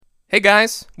Hey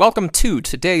guys, welcome to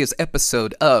today's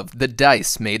episode of The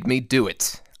Dice Made Me Do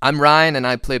It. I'm Ryan and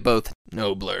I play both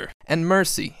Nobler and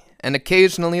Mercy, and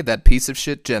occasionally that piece of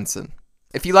shit Jensen.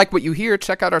 If you like what you hear,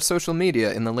 check out our social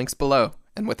media in the links below.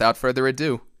 And without further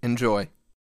ado, enjoy.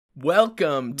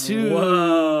 Welcome to...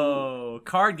 Whoa!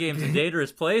 Card games in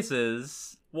dangerous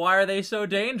places. Why are they so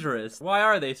dangerous? Why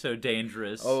are they so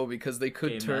dangerous? Oh, because they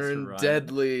could Game turn Master Ryan.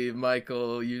 deadly,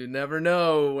 Michael. You never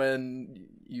know when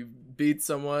you beat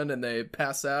someone and they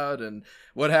pass out and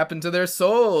what happened to their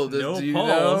soul. No Do you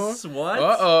pulse. know? What?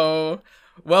 Uh-oh.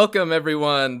 Welcome,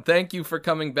 everyone. Thank you for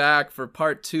coming back for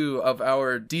part 2 of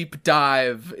our deep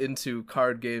dive into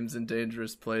card games in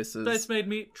dangerous places. Dice made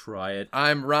me try it.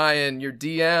 I'm Ryan, your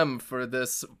DM for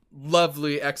this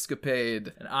lovely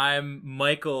escapade. And I'm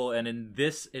Michael, and in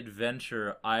this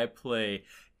adventure, I play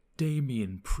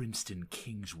Damien Princeton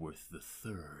Kingsworth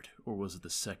III. Or was it the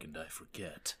second? I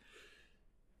forget.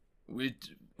 We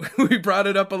brought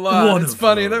it up a lot. One It's of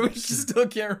funny that we those. still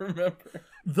can't remember.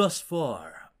 Thus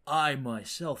far, I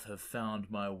myself have found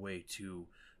my way to...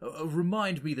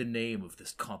 remind me the name of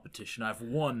this competition. I've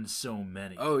won so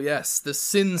many. Oh yes, the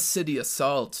Sin City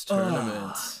Assault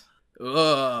tournament.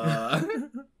 Ugh.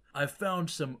 I've found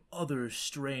some other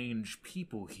strange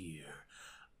people here.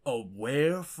 A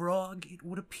were-frog, it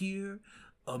would appear.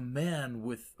 A man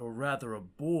with, or rather a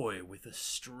boy with a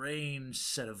strange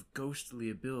set of ghostly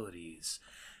abilities.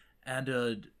 And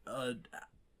a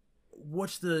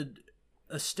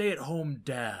stay-at-home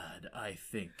dad, I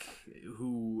think,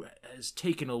 who has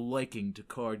taken a liking to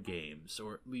card games,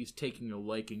 or at least taking a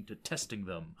liking to testing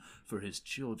them for his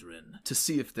children. To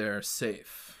see if they're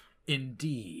safe.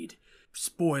 Indeed.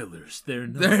 Spoilers, they're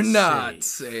Not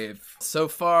safe. So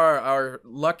far, our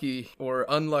lucky or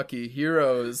unlucky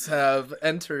heroes have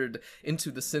entered into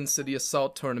the Sin City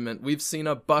Assault tournament. We've seen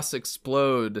a bus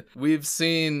explode. We've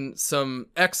seen some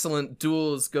excellent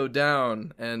duels go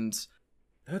down, and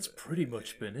That's pretty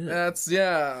much been it.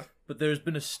 yeah. But there's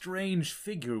been a strange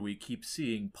figure we keep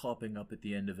seeing popping up at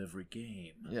the end of every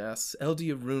game. Yes,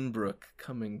 Eldia Runebrook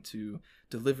coming to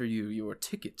deliver you your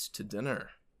ticket to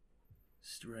dinner.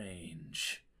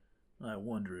 Strange. I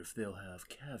wonder if they'll have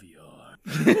caviar.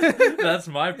 That's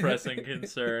my pressing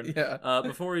concern. Yeah.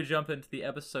 Before we jump into the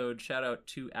episode, shout out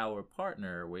to our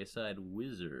partner, Wayside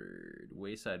Wizard.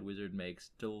 Wayside Wizard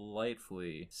makes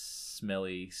delightfully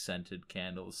smelly, scented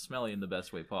candles. Smelly in the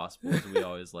best way possible, as we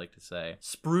always like to say.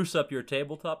 Spruce up your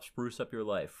tabletop, spruce up your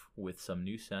life with some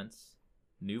new scents,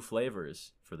 new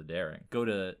flavors for the daring. Go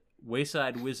to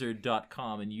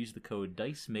waysidewizard.com and use the code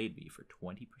DICEMADEME for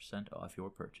 20% off your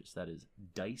purchase. That is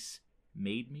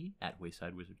DICEMADEME at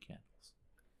Wayside Wizard Candles.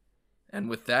 And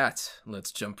with that,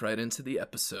 let's jump right into the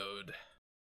episode.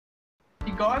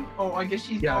 She gone? Oh, I guess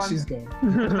she's gone. Yeah, she's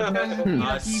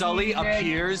gone. Sully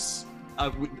appears,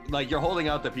 like you're holding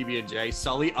out the PB&J.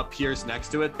 Sully appears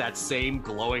next to it, that same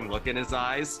glowing look in his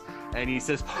eyes, and he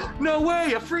says, "No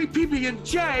way, a free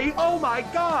PB&J! Oh my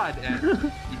god!" And he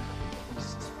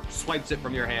swipes it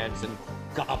from your hands and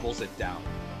gobbles it down.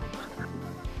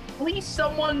 At least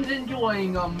someone's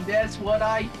enjoying them. That's what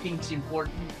I think's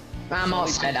important. I'm all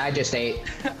set. I just ate.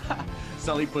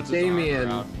 Sully puts his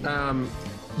Damien, arm around.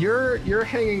 you're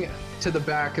hanging to the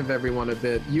back of everyone a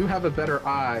bit. You have a better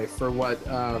eye for what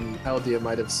Eldia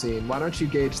might have seen. Why don't you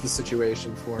gauge the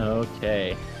situation for me?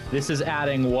 Okay. This is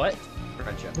adding what?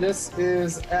 Friendship. This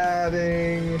is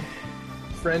adding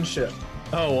friendship.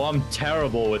 Oh, well, I'm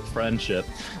terrible with friendship.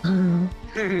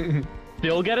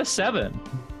 Still get a 7.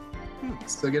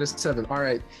 So get a 7. All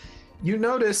right. You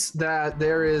notice that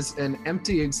there is an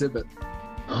empty exhibit.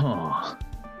 Huh.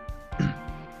 All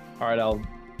right,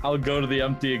 I'll go to the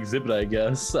empty exhibit, I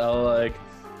guess.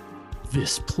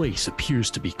 This place appears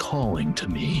to be calling to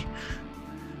me.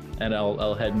 And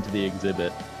I'll head into the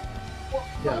exhibit.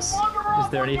 Yes. Is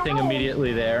there anything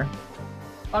immediately there?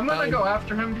 I'm gonna go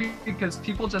after him because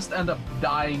people just end up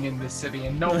dying in this city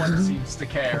and no one seems to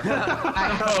care.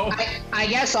 I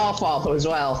guess I'll follow as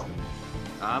well.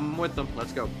 I'm with them.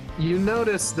 Let's go. You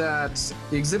notice that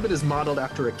the exhibit is modeled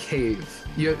after a cave.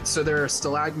 So there are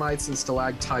stalagmites and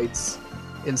stalactites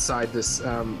inside this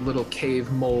little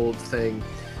cave mold thing.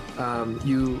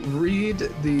 You read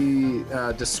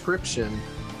the description,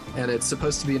 and it's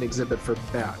supposed to be an exhibit for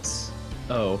bats.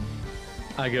 Oh.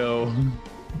 I go,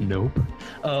 nope.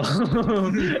 And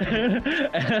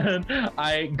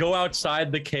I go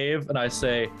outside the cave and I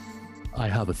say, I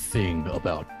have a thing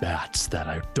about bats that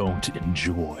I don't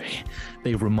enjoy.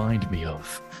 They remind me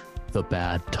of the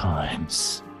bad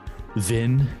times.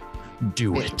 Then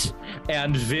Do it.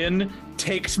 And Vin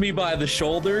takes me by the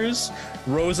shoulders.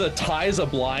 Rosa ties a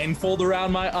blindfold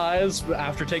around my eyes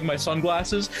after taking my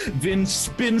sunglasses. Vin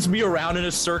spins me around in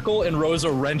a circle, and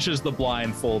Rosa wrenches the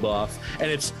blindfold off. And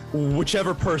it's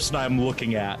whichever person I'm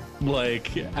looking at,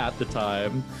 like, at the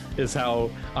time, is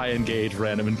how I engage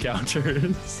random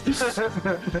encounters.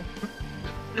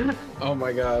 Oh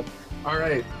my god. All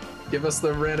right, give us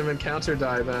the random encounter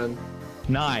die then.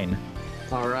 9.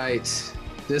 All right,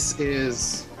 this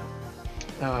is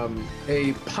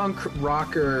a punk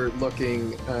rocker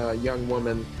looking young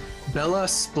woman, Bella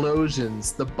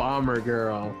Splosions, the bomber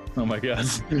girl. Oh my god.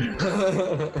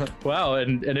 Wow,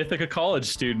 an Ithaca College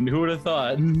student. Who would have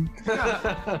thought?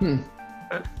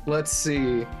 Let's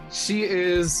see. She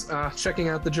is checking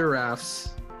out the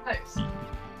giraffes. Nice.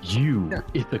 You,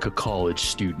 Ithaca College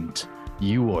student,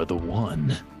 you are the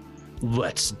one.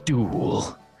 Let's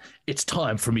duel. It's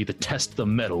time for me to test the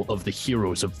mettle of the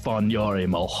heroes of Vanyare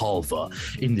Malhalva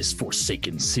in this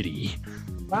forsaken city.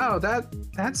 Wow, that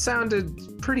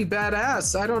sounded pretty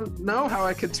badass. I don't know how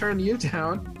I could turn you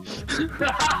down.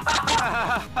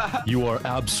 You are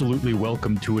absolutely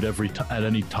welcome to it at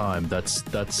any time. That's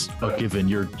a given.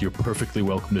 You're perfectly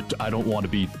welcome to. I don't want to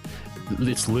be.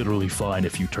 It's literally fine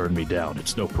if you turn me down.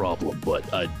 It's no problem. But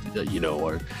I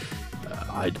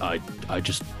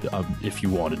just if you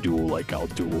want to duel, like, I'll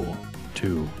duel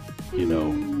too. You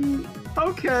know.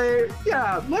 Okay,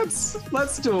 yeah,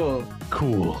 let's duel.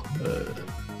 Cool.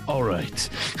 All right.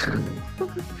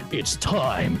 It's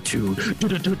time to.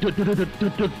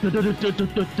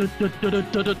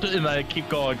 And I keep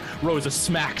going. Rosa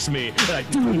smacks me, and I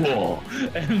duel.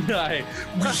 And I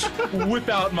whip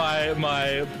out my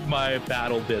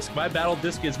battle disc. My battle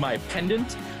disc is my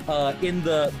pendant. In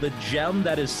the gem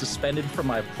that is suspended from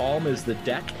my palm is the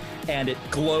deck, and it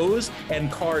glows,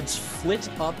 and cards flit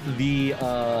up the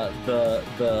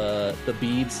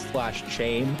beads /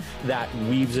 chain that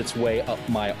weaves its way up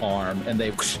my arm, and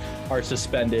they are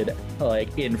suspended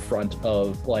like in front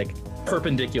of, like,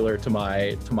 perpendicular to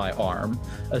my arm,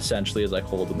 essentially, as I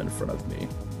hold them in front of me.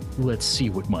 Let's see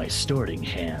what my starting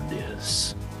hand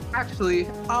is. Actually,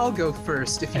 I'll go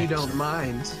first if you don't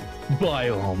mind. By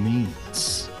all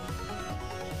means.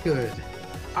 Good.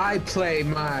 I play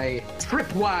my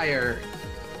tripwire.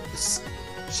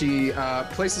 She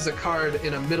places a card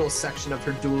in a middle section of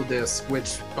her dual disc,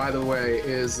 which, by the way,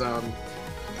 is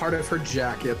part of her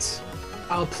jacket.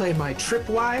 I'll play my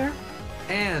tripwire,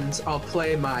 and I'll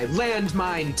play my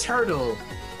landmine turtle.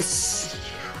 This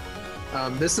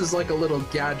is like a little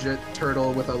gadget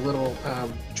turtle with a little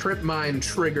trip mine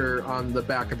trigger on the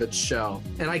back of its shell.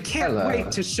 And I can't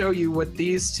wait to show you what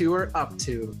these two are up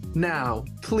to. Now,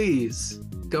 please,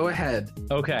 go ahead.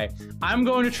 Okay, I'm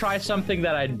going to try something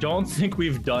that I don't think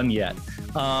we've done yet.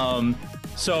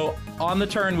 So on the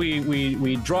turn,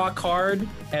 we draw a card,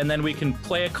 and then we can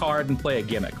play a card and play a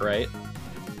gimmick, right?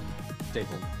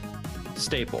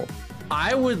 Staple.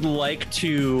 I would like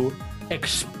to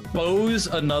expose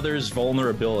another's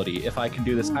vulnerability, if I can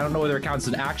do this. I don't know whether it counts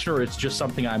as an action or it's just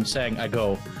something I'm saying. I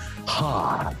go,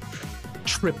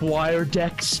 tripwire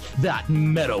decks? That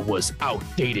meta was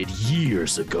outdated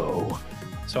years ago.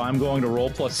 So I'm going to roll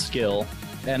plus skill,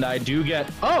 and I do get,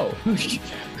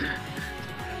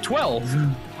 12.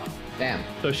 Damn.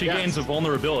 So she gains a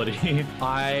vulnerability.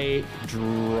 I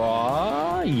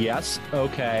draw. Yes.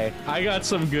 Okay. I got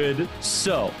some good.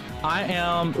 So I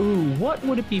am. What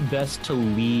would it be best to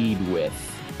lead with?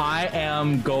 I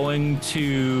am going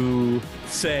to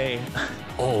say,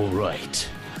 all right.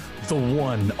 The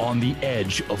one on the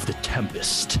edge of the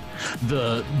tempest,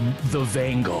 the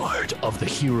vanguard of the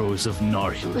heroes of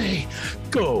Narhile.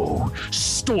 Go,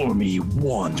 stormy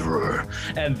wanderer.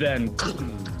 And then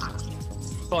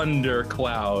thunder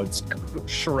clouds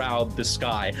shroud the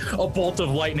sky. A bolt of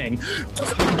lightning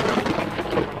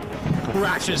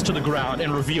crashes to the ground,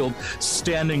 and revealed,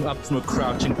 standing up from a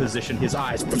crouching position, his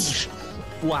eyes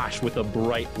flash with a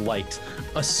bright light.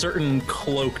 A certain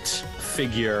cloaked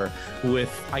figure with,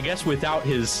 I guess, without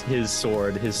his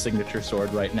sword, his signature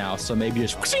sword right now, so maybe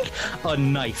just a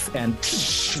knife and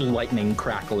lightning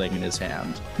crackling in his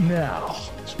hand. Now,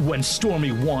 when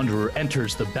Stormy Wanderer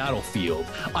enters the battlefield,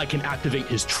 I can activate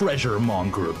his treasure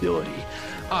monger ability.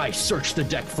 I search the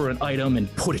deck for an item and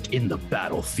put it in the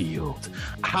battlefield.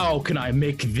 How can I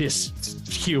make this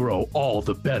hero all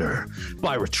the better?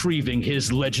 By retrieving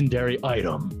his legendary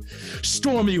item.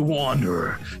 Stormy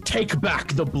Wanderer, take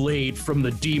back the blade from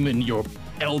the demon, your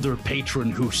elder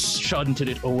patron who shunted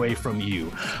it away from you.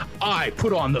 I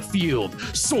put on the field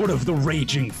Sword of the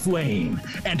Raging Flame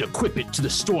and equip it to the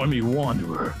Stormy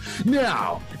Wanderer.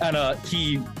 Now, and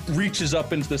he reaches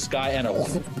up into the sky and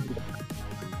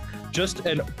just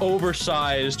an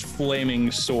oversized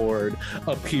flaming sword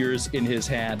appears in his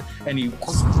hand, and he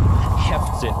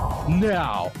hefts it.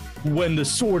 Now, when the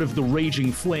sword of the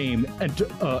raging flame and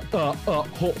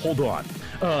hold on.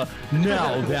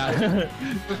 Now that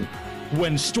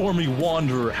when Stormy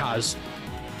Wanderer has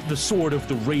the sword of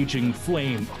the raging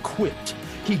flame equipped,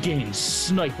 he gains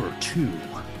Sniper 2,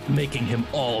 making him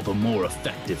all the more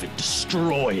effective at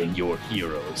destroying your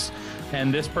heroes.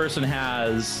 And this person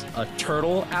has a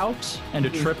turtle out and a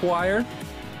tripwire.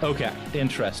 Okay,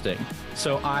 interesting.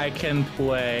 So I can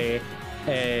play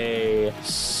a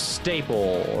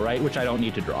staple, right? Which I don't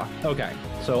need to draw. Okay,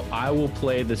 so I will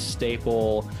play the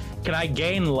staple. Can I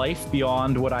gain life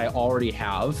beyond what I already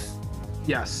have?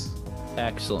 Yes.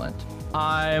 Excellent.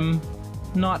 I'm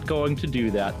not going to do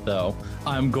that, though.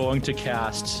 I'm going to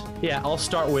cast... Yeah, I'll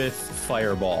start with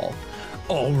Fireball.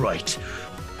 All right.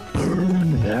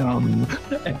 Burn them.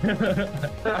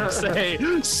 I say,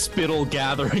 spittle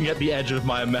gathering at the edge of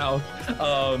my mouth.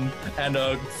 And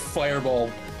a fireball.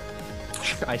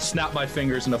 I snap my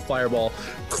fingers and a fireball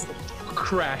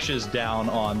crashes down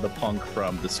on the punk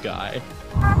from the sky.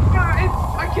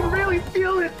 I can really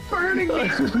feel it burning me.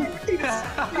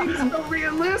 It's so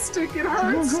realistic. It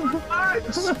hurts so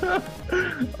much.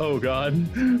 Oh, God.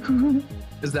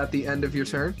 Is that the end of your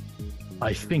turn?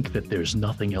 I think that there's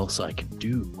nothing else I can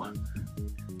do.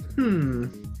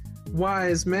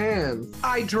 Wise man.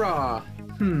 I draw.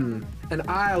 And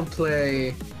I'll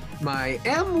play my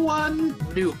M1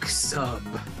 nuke sub.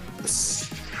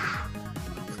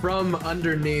 From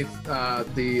underneath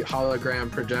the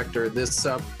hologram projector, this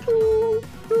sub.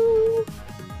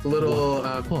 Little.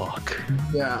 Fuck.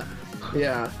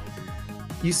 Yeah.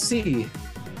 You see,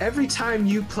 every time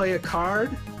you play a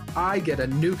card, I get a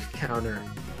nuke counter.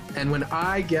 And when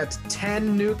I get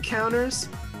 10 nuke counters,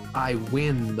 I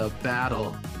win the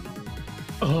battle.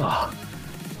 Ugh.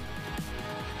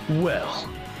 Well,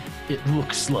 it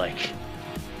looks like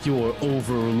your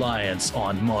over-reliance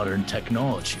on modern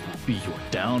technology will be your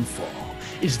downfall.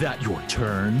 Is that your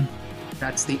turn?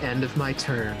 That's the end of my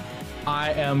turn.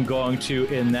 I am going to,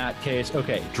 in that case,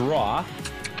 okay, draw.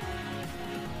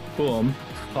 Boom.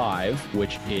 5,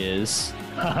 which is...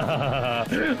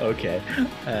 Okay,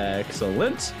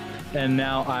 excellent. And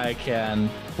now I can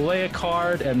play a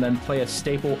card and then play a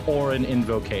staple or an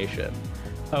invocation.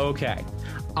 Okay,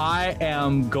 I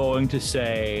am going to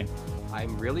say...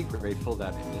 I'm really grateful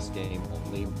that in this game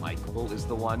only Michael is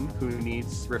the one who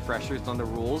needs refreshers on the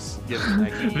rules. Given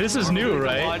that he's This is new,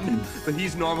 right? But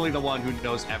he's normally the one who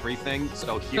knows everything.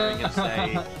 So hearing him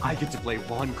say, "I get to play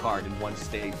one card and one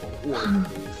staple," or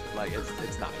like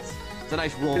it's nice. It's a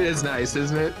nice rule. It is nice,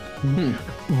 isn't it?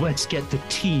 Let's get the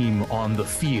team on the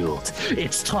field.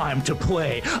 It's time to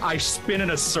play. I spin in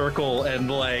a circle and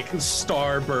like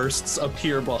starbursts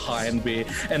appear behind me,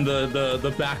 and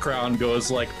the background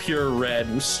goes like pure red,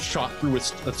 shot through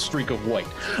with a streak of white.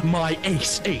 My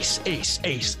ace,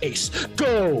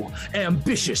 go,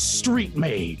 ambitious street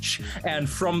mage. And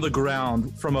from the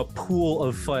ground, from a pool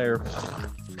of fire,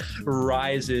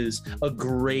 rises a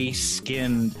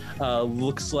gray-skinned,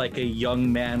 looks like a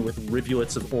young man with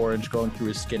rivulets of orange going through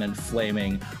his skin and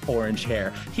flaming orange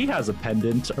hair. He has a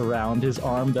pendant around his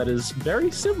arm that is very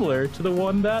similar to the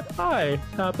one that I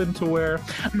happen to wear.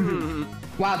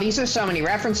 Wow, these are so many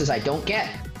references I don't get.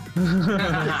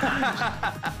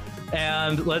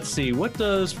 And let's see,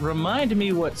 remind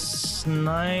me what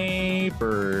Sniper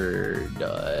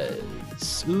does.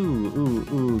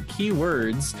 Ooh,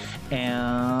 keywords. And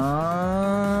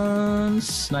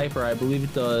Sniper, I believe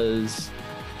it does.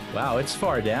 Wow, it's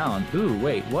far down. Ooh,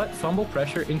 wait, what? Fumble,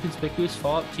 pressure, inconspicuous,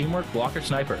 fallout, teamwork, blocker,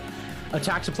 sniper.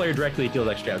 Attacks a player directly, deals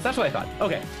extra damage. That's what I thought.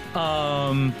 Okay.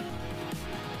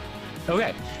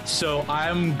 Okay, so I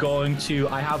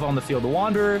have on the field the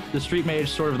Wanderer, the Street Mage,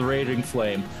 Sword of the Raging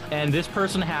Flame, and this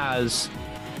person has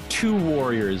 2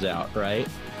 warriors out, right?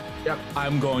 Yep.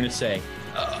 I'm going to say,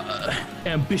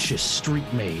 ambitious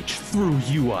street mage, through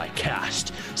you I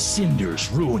cast Cinder's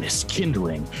ruinous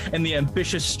kindling. And the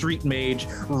ambitious street mage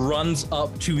runs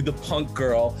up to the punk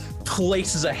girl,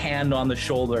 places a hand on the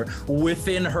shoulder.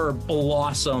 Within her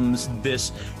blossoms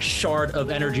this shard of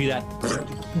energy that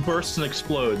bursts and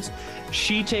explodes.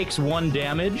 She takes 1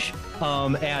 damage,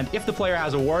 and if the player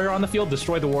has a warrior on the field,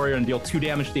 destroy the warrior and deal 2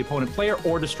 damage to the opponent player,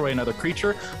 or destroy another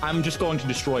creature. I'm just going to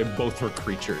destroy both her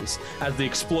creatures, as the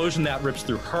explosion that rips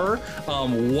through her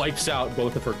wipes out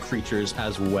both of her creatures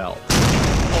as well.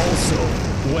 Also,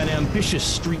 when ambitious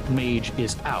street mage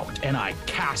is out and I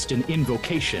cast an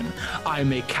invocation, I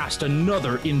may cast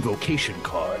another invocation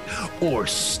card or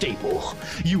staple.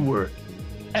 You were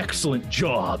Excellent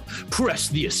job. Press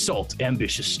the assault,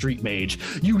 ambitious street mage.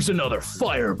 Use another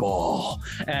fireball.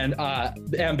 And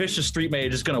ambitious street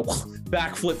mage is gonna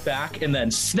backflip back and then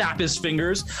snap his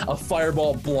fingers. A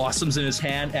fireball blossoms in his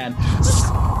hand and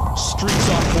streaks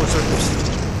off towards her.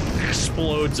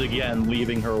 Explodes again,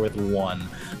 leaving her with 1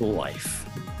 life.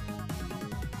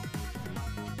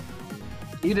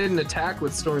 You didn't attack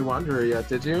with Stormy Wanderer yet,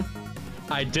 did you?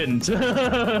 I didn't.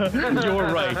 You're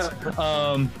right.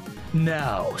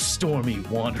 Now, Stormy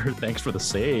Wanderer, thanks for the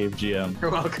save, GM.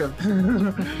 You're welcome.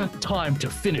 Time to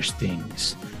finish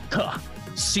things. Huh.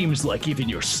 Seems like even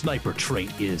your sniper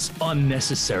trait is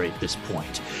unnecessary at this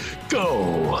point.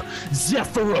 Go,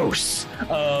 Zephyros!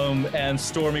 And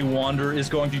Stormy Wanderer is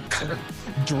going to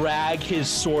drag his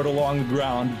sword along the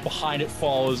ground. Behind it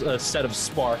follows a set of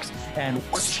sparks and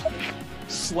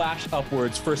slash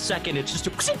upwards. For a second, it's just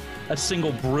a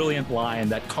single brilliant line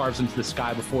that carves into the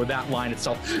sky before that line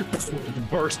itself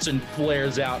bursts and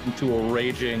flares out into a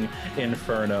raging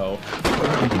inferno.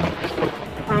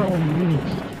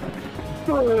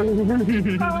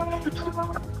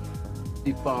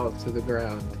 She falls to the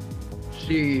ground.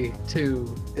 She,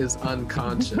 too, is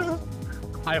unconscious.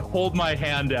 I hold my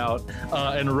hand out,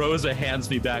 and Rosa hands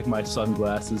me back my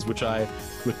sunglasses, which I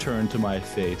return to my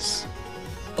face.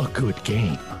 A good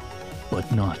game, but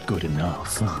not good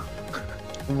enough.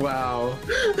 Wow.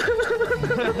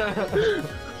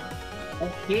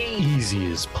 Okay.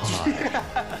 Easy as pie.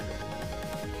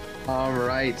 All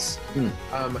right.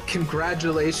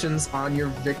 Congratulations on your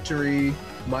victory,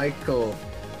 Michael.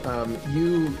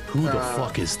 Who the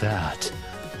fuck is that?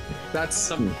 That's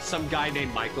Some guy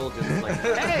named Michael just like,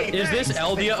 hey, Is this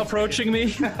Eldia approaching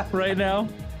me right now?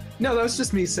 No, that was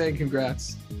just me saying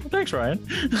congrats. Thanks, Ryan.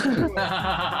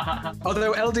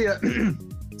 Although Eldia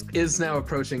is now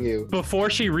approaching you. Before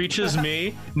she reaches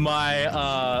me,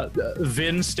 my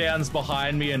Vin stands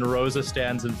behind me and Rosa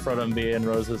stands in front of me, and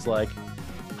Rosa's like,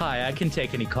 hi, I can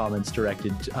take any comments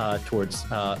directed towards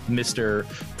Mr.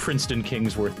 Princeton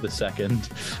Kingsworth II.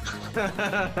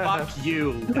 fuck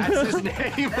you. That's his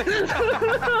name.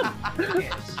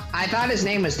 I thought his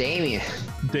name was Damien.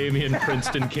 Damien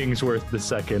Princeton Kingsworth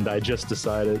II, I just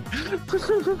decided.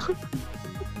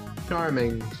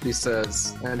 Charming, she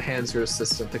says, and hands your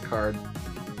assistant the card.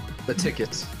 The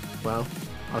ticket. Well,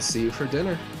 I'll see you for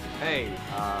dinner. Hey,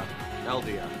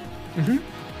 Eldia. Mm-hmm.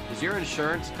 Does your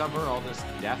insurance cover all this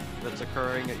death that's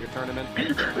occurring at your tournament?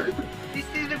 This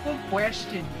is a good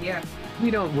question. Yeah.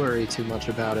 We don't worry too much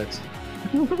about it.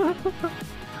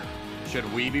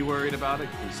 Should we be worried about it,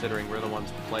 considering we're the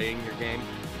ones playing your game?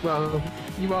 Well,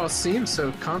 you all seem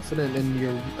so confident in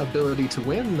your ability to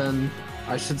win, then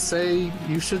I should say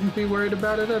you shouldn't be worried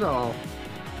about it at all.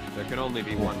 There can only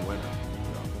be one winner.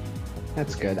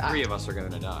 That's good. 3 of us are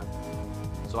going to die.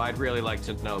 So I'd really like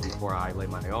to know, before I lay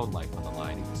my own life on the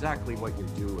line, exactly what you're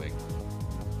doing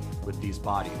with these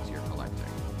bodies you're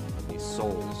collecting, and these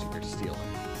souls you're stealing.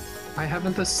 I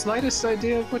haven't the slightest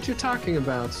idea of what you're talking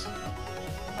about.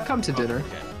 Come to dinner.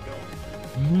 Okay.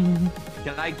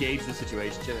 Can I gauge the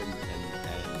situation and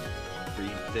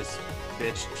read this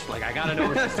bitch? Like, I gotta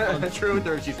know if she's telling the truth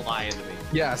or if she's lying to me.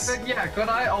 Yes. But yeah, could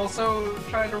I also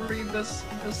try to read this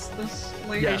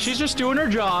lady? Yeah, she's just doing her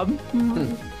job.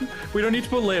 We don't need to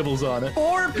put labels on it.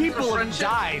 4 people have friendship?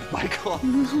 died, Michael.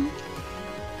 Is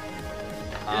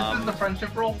this the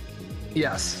friendship roll?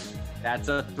 Yes. That's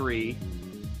a 3.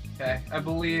 Okay, I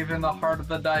believe in the heart of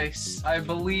the dice. I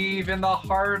believe in the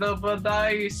heart of the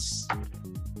dice.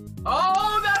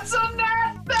 Oh, that's a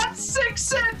net! That's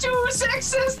 6 and 2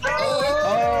 6s!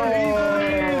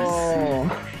 Oh.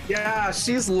 Yeah,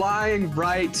 she's lying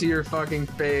right to your fucking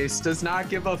face. Does not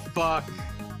give a fuck.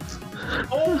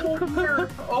 Oh,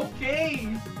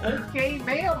 okay. Okay,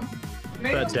 ma'am.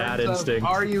 That dad So, instinct.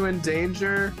 are you in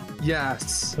danger?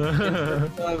 Yes.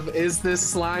 Is this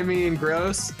slimy and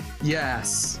gross?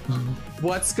 Yes.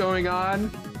 What's going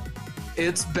on?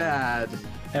 It's bad.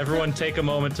 Everyone take a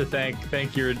moment to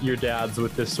thank your dads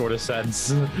with this sort of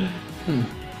sense.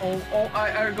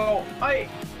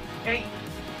 Hey.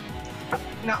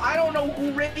 Now, I don't know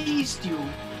who raised you,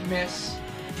 miss,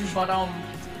 but,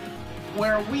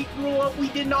 where we grew up, we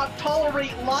did not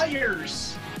tolerate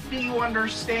liars. Do you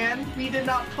understand? We did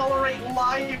not tolerate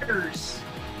liars.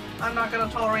 I'm not gonna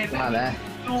tolerate you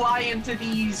lying to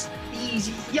these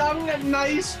young,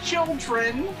 nice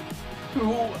children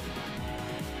who,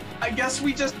 I guess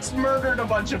we just murdered a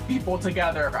bunch of people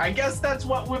together. I guess that's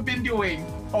what we've been doing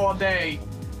all day.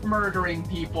 Murdering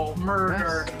people.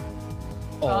 Murder.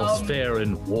 All's fair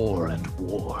in war and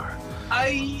war.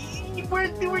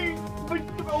 We're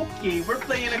Okay, we're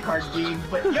playing a card game,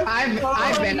 but yep.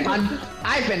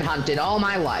 I've been hunted all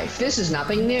my life. This is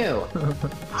nothing new.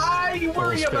 I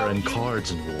worry about you.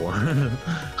 cards in war.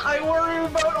 I worry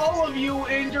about all of you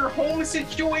and your home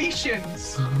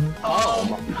situations.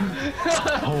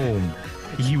 Home.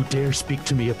 You dare speak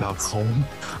to me about home?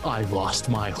 I lost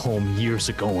my home years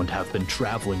ago and have been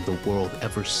traveling the world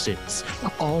ever since.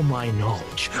 All my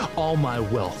knowledge, all my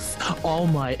wealth, all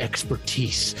my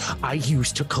expertise, I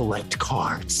use to collect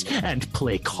cards and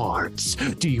play cards.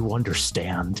 Do you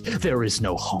understand? There is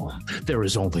no home. There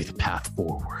is only the path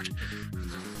forward.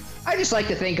 I just like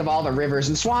to think of all the rivers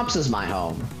and swamps as my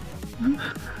home.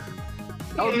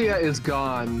 Elvia is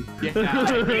gone. Yeah.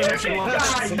 Guys,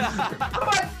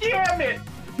 God damn it!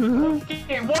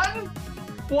 Okay, one.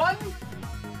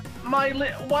 My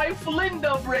wife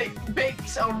Linda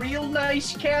bakes a real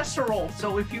nice casserole,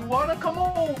 so if you want to come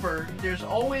over, there's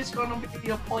always gonna be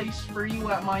a place for you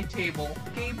at my table.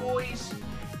 Okay, boys?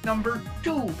 Number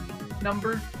two.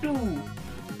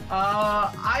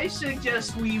 I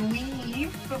suggest we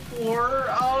leave before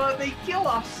they kill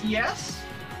us. Yes?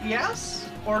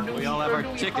 Or do we all have our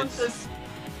hunt tickets. this?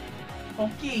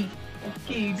 Okay,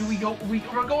 do we go?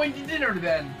 We're going to dinner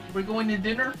then. We're going to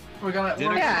dinner. We're Dinner's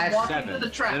walking at to 7. the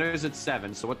trap. Dinner's at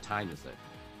 7, so what time is it?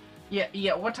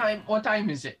 Yeah. What time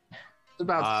is it? It's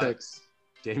about 6.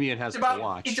 Damien has It's about to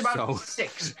watch. it's about so.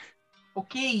 6.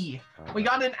 Okay, we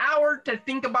got an hour to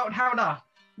think about how to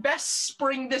best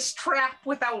spring this trap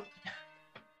without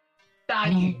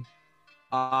dying.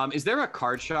 Is there a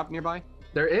card shop nearby?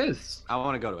 There is. I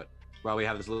want to go to it while we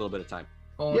have this little bit of time.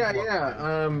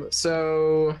 Yeah.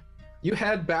 So you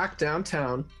head back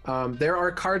downtown. There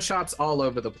are card shops all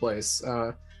over the place.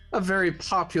 A very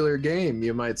popular game,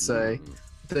 you might say.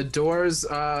 The doors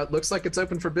looks like it's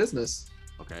open for business.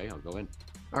 Okay, I'll go in.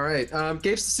 All right.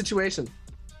 Gauge the situation.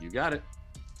 You got it.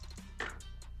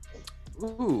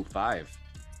 Ooh, 5.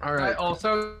 All right. I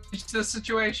also reached the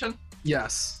situation.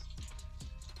 Yes.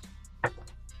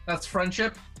 That's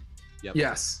friendship. Yep.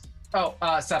 Yes. Oh,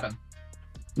 7.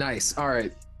 Nice. All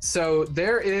right. So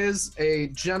there is a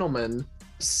gentleman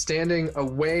standing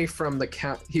away from the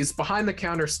counter. He's behind the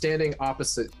counter, standing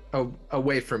opposite,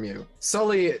 away from you.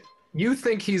 Sully, you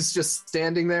think he's just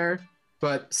standing there,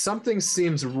 but something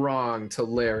seems wrong to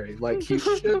Larry. Like he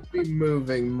should be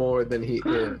moving more than he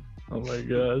is. Oh my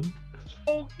god.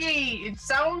 Okay, it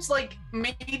sounds like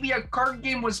maybe a card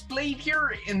game was played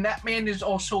here, and that man is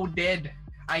also dead.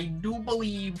 I do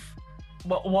believe.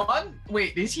 But one?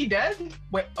 Wait, is he dead?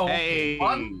 Wait, Hey.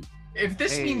 One? If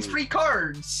this means 3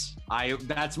 cards.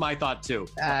 That's my thought too.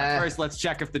 First, let's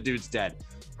check if the dude's dead.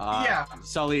 Yeah.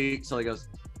 Sully goes,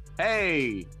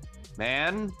 "Hey,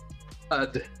 man."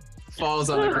 Falls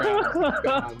on the ground.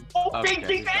 Gone. Open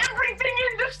everything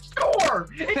in the store.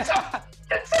 It's a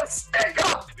stick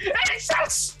up. It's a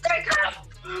stick up.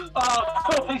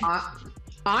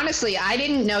 Honestly, I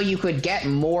didn't know you could get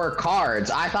more cards.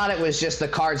 I thought it was just the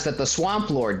cards that the Swamp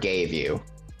Lord gave you.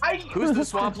 Who's the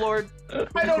Swamp Lord?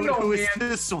 I don't know, Who is man.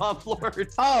 the Swamp Lord?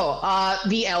 Oh,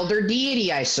 the elder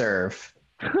deity I serve.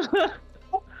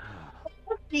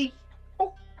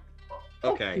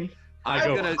 Okay. I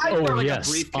like yes,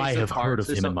 a briefcase I have heard cards of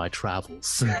or him in something. my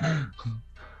travels.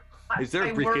 Is there a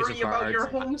I briefcase worry of about cards? your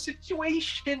home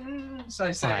situations,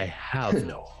 I say. I have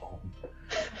no home.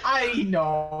 I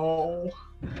know.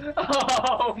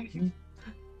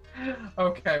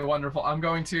 Okay, wonderful. I'm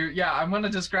going to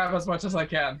just grab as much as I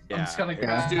can. Yeah, I'm just gonna if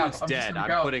grab. this dude's I'm just dead.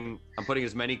 gonna I'm go. putting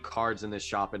as many cards in this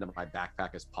shop into my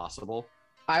backpack as possible.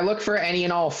 I look for any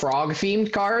and all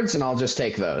frog-themed cards, and I'll just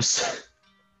take those.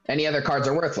 Any other cards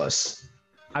are worthless.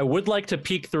 I would like to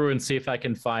peek through and see if I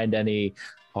can find any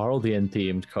Arldian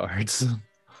themed cards.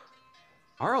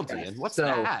 Arldian? What's So-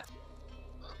 that?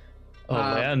 A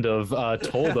land of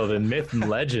told of in myth and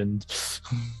legend.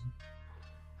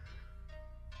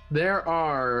 There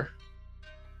are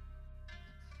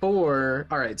 4.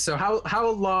 All right. So how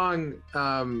long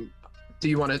do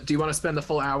you want to spend the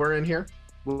full hour in here?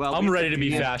 Well, I'm we- ready to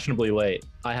be fashionably late.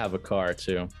 I have a car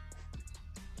too.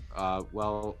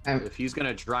 If he's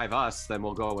gonna drive us, then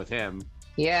we'll go with him.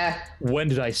 Yeah. When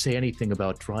did I say anything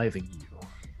about driving you?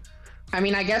 I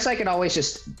mean, I guess I could always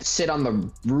just sit on the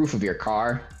roof of your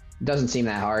car. It doesn't seem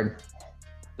that hard.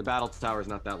 The battle tower is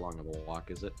not that long of a walk,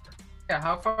 is it? Yeah,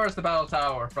 how far is the battle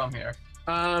tower from here?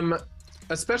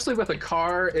 Especially with a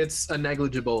car, it's a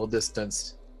negligible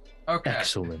distance. Okay.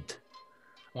 Excellent.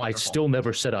 I wonderful. still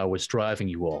never said I was driving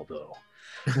you all, though.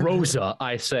 Rosa,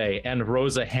 I say, and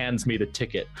Rosa hands me the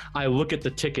ticket. I look at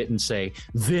the ticket and say,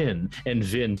 Vin, and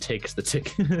Vin takes the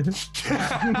ticket.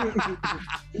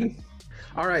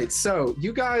 All right, so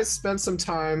you guys spent some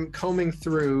time combing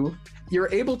through.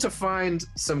 You're able to find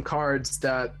some cards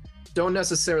that don't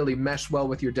necessarily mesh well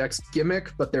with your deck's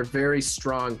gimmick, but they're very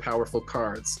strong, powerful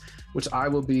cards, which I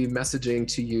will be messaging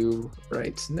to you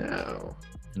right now.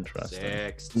 Interesting.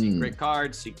 Six. Secret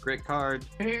card, secret card.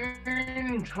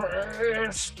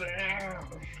 Interesting.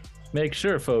 Make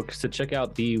sure, folks, to check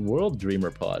out the World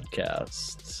Dreamer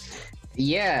podcast.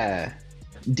 Yeah,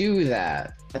 do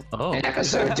that. Oh, An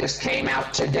episode just came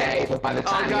out today, but by the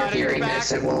time God, you're it's hearing back.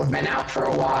 this, it will have been out for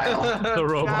a while. the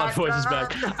robot voice is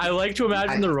back. I like to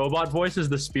imagine the robot voice is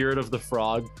the spirit of the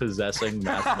frog possessing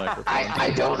Matt's microphone.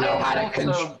 I don't know how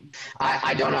to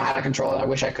I don't know how to control it. I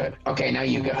wish I could. Okay, now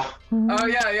you go. Oh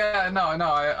yeah, no.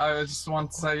 I just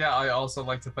want to say, yeah, I also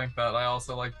like to think that. I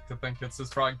also like to think it's his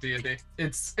frog deity.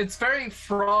 It's very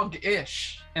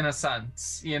frog-ish in a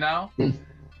sense, you know?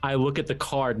 I look at the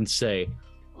card and say,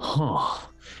 huh,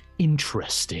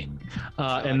 interesting.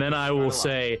 And then I will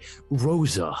say,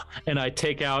 Rosa. And I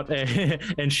take out,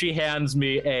 and she hands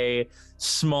me a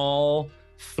small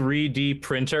 3D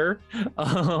printer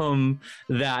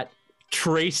that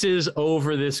traces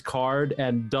over this card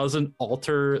and doesn't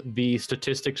alter the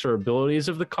statistics or abilities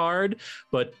of the card,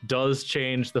 but does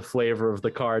change the flavor of the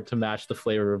card to match the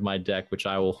flavor of my deck, which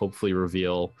I will hopefully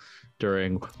reveal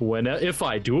during if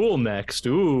I duel next.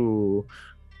 Ooh.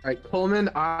 All right, Coleman,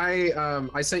 I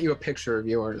sent you a picture of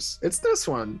yours. It's this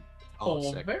one.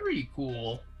 Oh, sick. very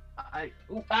cool.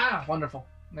 Wonderful.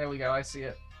 There we go. I see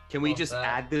it. Can we Well just said.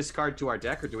 add this card to our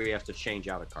deck, or do we have to change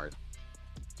out a card?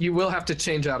 You will have to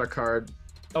change out a card.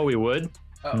 Oh, we would?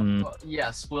 Oh, well,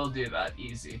 yes, we'll do that.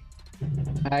 Easy.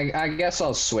 I guess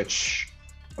I'll switch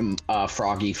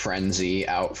Froggy Frenzy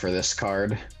out for this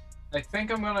card. I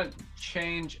think I'm gonna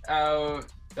change out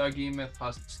Dougie Myth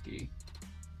Husky.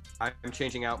 I'm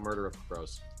changing out Murder of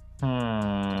Crows.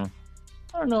 I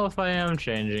don't know if I am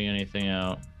changing anything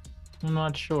out. I'm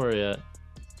not sure yet.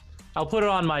 I'll put it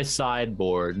on my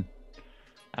sideboard,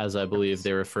 as I believe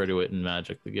they refer to it in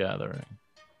Magic the Gathering.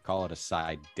 Call it a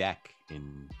side deck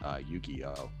in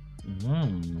Yu-Gi-Oh!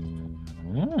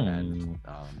 Mm. And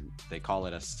they call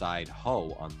it a side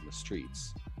hoe on the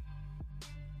streets.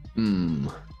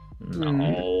 No. I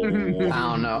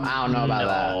don't know about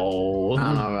that. I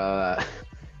don't know about that.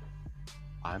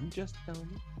 I'm just telling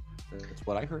you. That's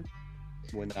what I heard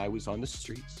when I was on the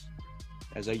streets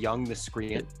as a young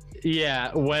miscreant.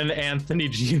 Yeah, when Anthony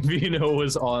Giovino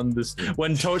was on this,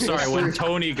 when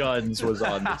Tony Guns was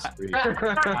on the street.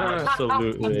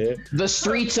 Absolutely. The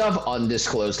streets of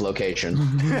undisclosed location.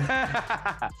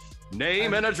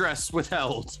 Name and address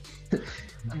withheld.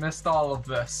 I missed all of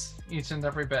this, each and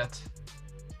every bit.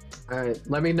 All right,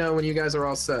 let me know when you guys are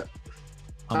all set.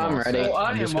 I'm all ready. set. Oh,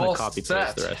 I I'm just am gonna all copy paste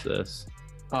set. the rest of this.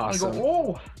 Awesome. I go,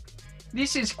 oh,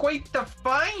 this is quite the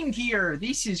find here.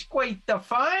 This is quite the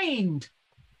find.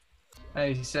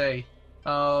 I say,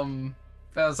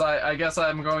 as I guess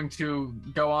I'm going to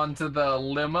go on to the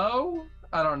limo.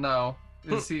 I don't know.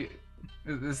 Is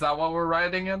that what we're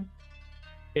riding in?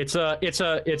 It's a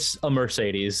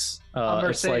Mercedes.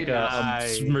 It's like a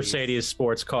Nice. Mercedes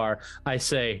sports car. I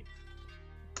say,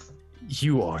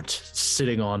 you aren't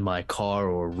sitting on my car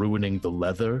or ruining the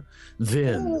leather.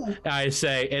 Vin, I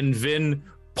say, and Vin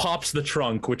pops the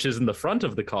trunk, which is in the front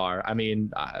of the car. I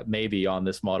mean, maybe on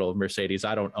this model of Mercedes,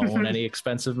 I don't own any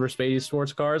expensive Mercedes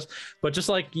sports cars, but just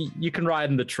like you can ride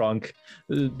in the trunk.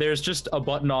 There's just a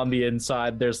button on the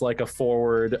inside. There's like a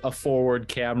forward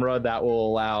camera that will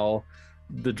allow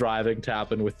the driving to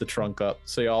happen with the trunk up,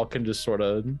 so y'all can just sort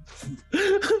of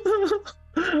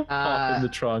hop in the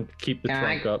trunk, keep the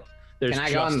trunk up. There's can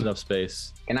I just go enough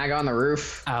space. Can I go on the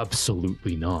roof?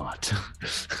 Absolutely not.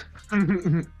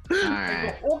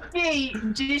 Alright. Okay,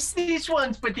 just this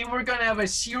once, but then we're gonna have a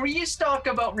serious talk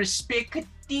about respecting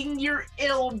your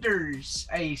elders,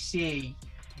 I say.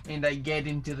 And I get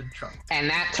into the trunk. And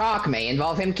that talk may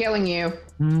involve him killing you.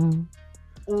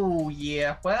 Oh,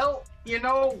 yeah. Well, you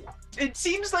know, it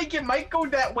seems like it might go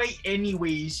that way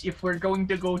anyways if we're going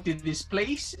to go to this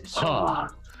place. So,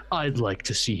 I'd like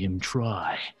to see him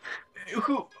try.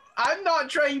 I'm not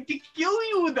trying to kill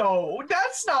you, though.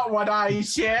 That's not what I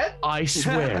said. I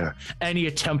swear, any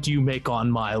attempt you make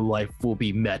on my life will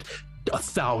be met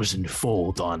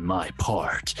 1,000-fold on my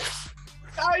part.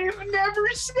 I've never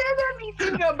said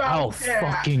anything about I'll that.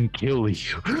 fucking kill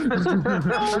you. No,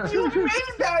 you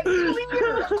made that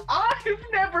clear. I've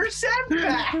never said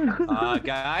that.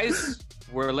 Guys,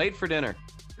 we're late for dinner.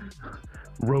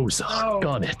 Rosa, Oh.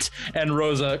 gun it. And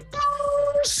Rosa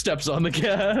steps on the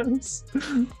gas.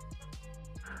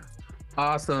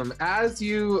 Awesome. As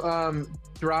you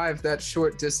drive that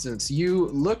short distance, you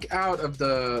look out of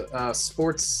the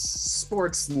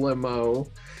sports limo,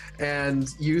 and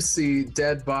you see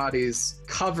dead bodies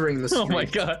covering the street. Oh my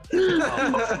god.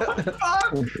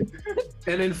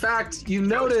 And in fact, you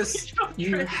notice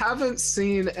you haven't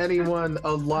seen anyone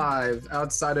alive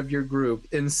outside of your group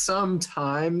in some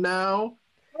time now.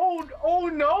 Oh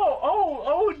no!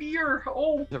 Oh dear!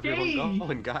 Where's everyone Okay.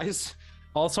 going, guys?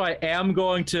 Also, I am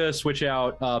going to switch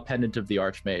out Pendant of the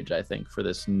Archmage, I think, for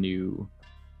this new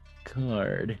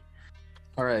card.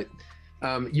 All right.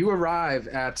 You arrive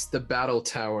at the battle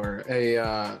tower.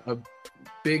 A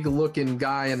big-looking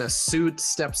guy in a suit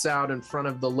steps out in front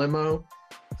of the limo.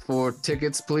 4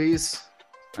 tickets, please.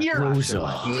 Here.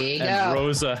 Rosa. Here you And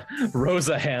go.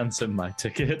 Rosa hands him my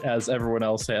ticket as everyone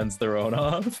else hands their own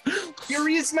off. Here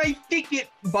is my ticket,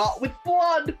 bought with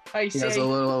blood. I He has say. a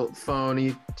little phone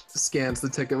he scans the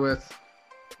ticket with.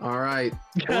 All right.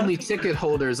 Only ticket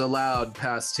holders allowed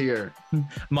past here.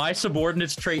 My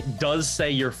subordinate's trait does say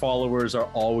your followers are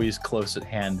always close at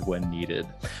hand when needed.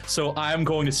 So I'm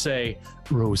going to say,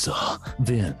 Rosa,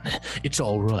 then it's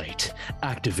all right.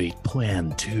 Activate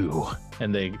plan 2.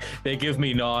 And they give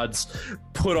me nods,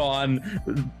 put on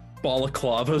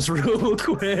balaclavas real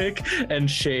quick and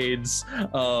shades,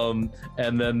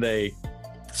 and then they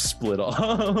split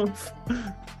off.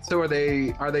 So are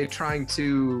they trying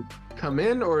to come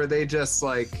in, or are they just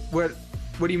like what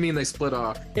do you mean they split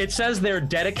off? It says they're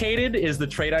dedicated is the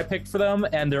trait I picked for them,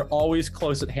 and they're always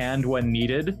close at hand when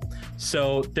needed.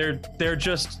 So they're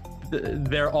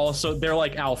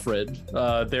like Alfred.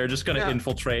 They're just gonna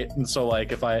infiltrate, and so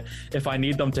like if I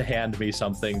need them to hand me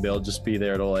something, they'll just be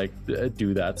there to like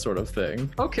do that sort of thing.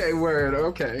 Okay, word.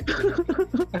 Okay.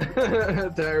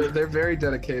 they're very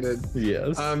dedicated.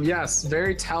 Yes. Yes,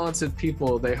 very talented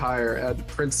people they hire at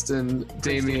Princeton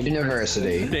Damien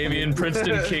University. Damien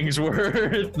Princeton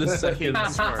Kingsworth the second.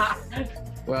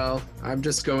 Well, I'm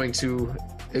just going to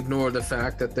ignore the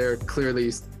fact that they're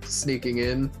clearly sneaking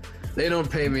in. They don't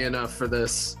pay me enough for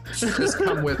this. Just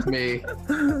come with me.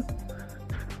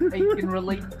 I can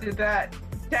relate to that.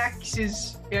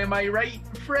 Taxes, am I right,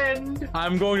 friend?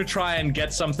 I'm going to try and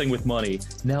get something with money.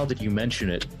 Now that you mention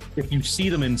it, if you see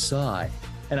them inside,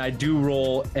 and I do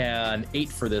roll an 8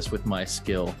 for this with my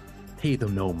skill, pay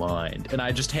them no mind. And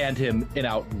I just hand him an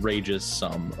outrageous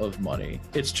sum of money.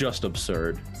 It's just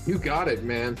absurd. You got it,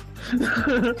 man.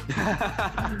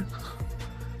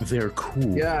 They're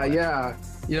cool. Yeah.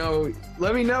 You know,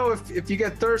 let me know if you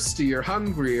get thirsty or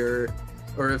hungry or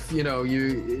if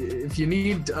if you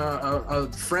need a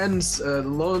friend's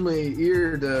lonely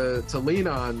ear to lean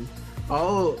on.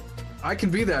 I can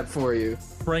be that for you.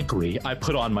 Frankly, I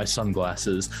put on my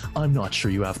sunglasses. I'm not sure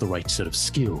you have the right set of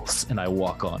skills, and I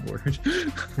walk onward.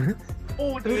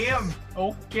 Oh damn.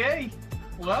 Okay.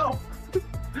 Well,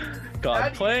 God,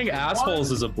 That playing is assholes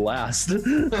one. is a blast.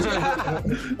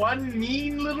 one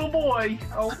mean little boy.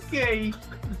 Okay.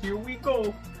 Here we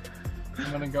go.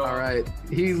 I'm gonna go. All right.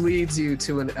 He leads you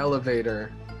to an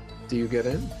elevator. Do you get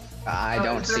in? I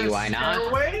don't Is there see a why not.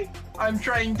 stairway? I'm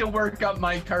trying to work up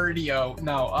my cardio.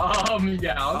 No.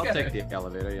 Yeah. I'll Okay. take the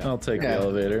elevator. Yeah. I'll take Yeah. the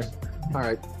elevator. All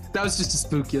right. That was just a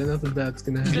spook you. Nothing bad's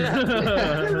gonna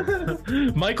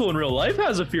happen. Michael in real life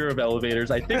has a fear of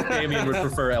elevators. I think Damien would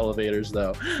prefer elevators,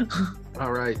 though.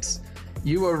 All right.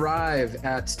 You arrive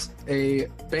at a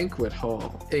banquet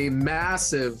hall, a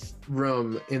massive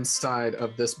room inside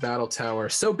of this battle tower.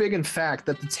 So big, in fact,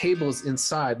 that the tables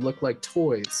inside look like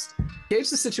toys. Gauge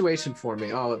the situation for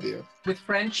me, all of you, With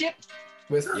friendship?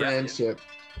 with Yeah. friendship.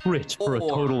 Crit for a 4.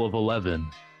 total of 11.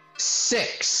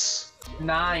 6.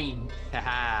 9.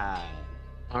 Haha.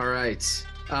 All right.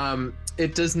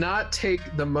 It does not take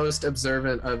the most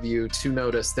observant of you to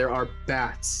notice there are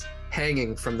bats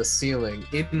hanging from the ceiling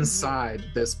inside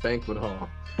this banquet hall.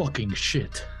 Fucking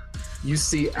shit. You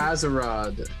see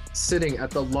Azarad sitting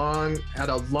at a long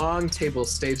table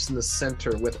staged in the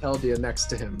center with Eldia next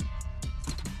to him.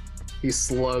 He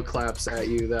slow claps at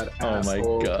you, that Oh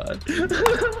asshole. my god.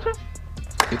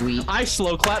 Should we, I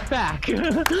slow clap back.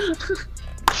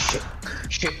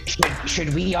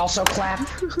 should we also clap?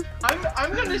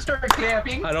 I'm gonna start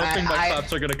clapping. I don't think my I-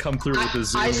 claps are gonna come through with the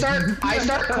zoom. I start,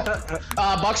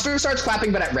 Buckster starts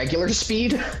clapping, but at regular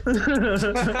speed.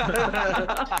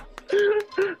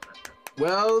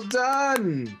 Well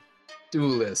done,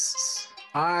 duelists.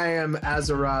 I am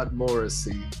Azarad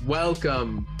Morrissey.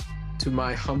 Welcome to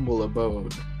my humble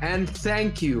abode. And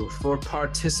thank you for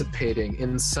participating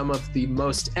in some of the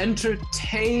most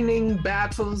entertaining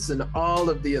battles in all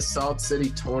of the Assault City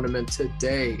tournament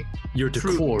today. Your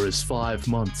True. decor is 5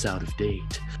 months out of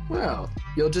date. Well,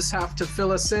 you'll just have to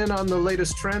fill us in on the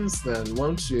latest trends then,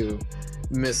 won't you?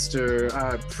 Mr.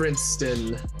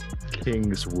 Princeton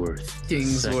Kingsworth.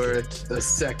 the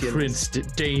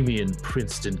second. Damien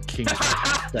Princeton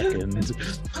Kingsworth second.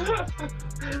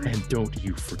 And don't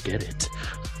you forget it.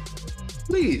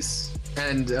 Please.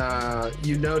 And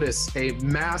you notice a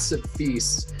massive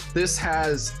feast. This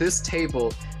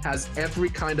table has every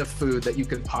kind of food that you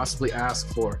could possibly ask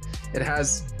for. It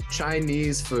has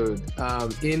Chinese food,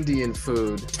 Indian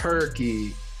food,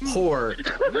 turkey, pork,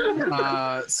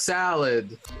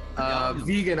 salad,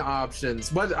 vegan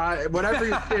options. Whatever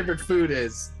your favorite food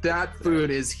is, that food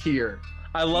is here.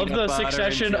 I love Peanut the butter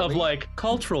succession and of jelly. like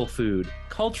cultural food,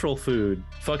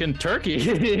 fucking turkey.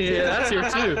 Yeah, that's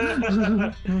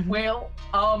here too. Well,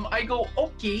 I go,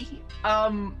 okay,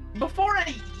 before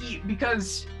I eat,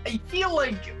 because I feel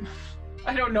like,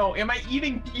 I don't know, am I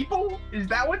eating people? Is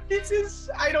that what this is?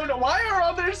 I don't know. Why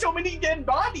are there so many dead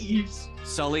bodies?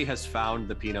 Sully has found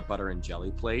the peanut butter and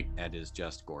jelly plate and is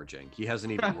just gorging. He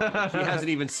hasn't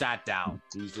even sat down.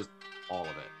 He's just all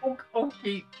of it.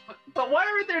 Okay, but why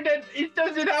are there dead? It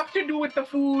doesn't have to do with the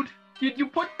food. Did you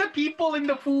put the people in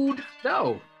the food?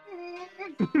 No.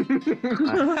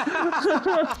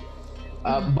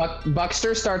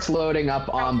 Buckster starts loading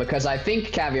up on, because I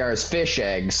think caviar is fish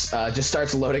eggs, just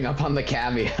starts loading up on the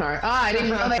caviar. I didn't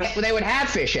know they would have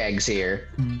fish eggs here.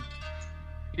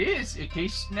 It is. It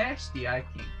tastes nasty, I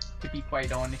think, to be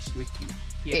quite honest with you.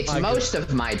 Yeah, It's most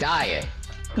of my diet.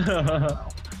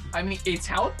 I mean, it's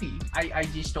healthy. I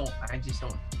just don't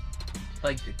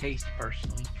like the taste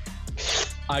personally.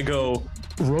 I go,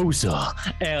 Rosa,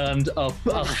 and a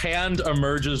hand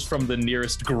emerges from the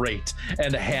nearest grate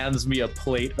and hands me a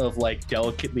plate of like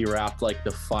delicately wrapped, like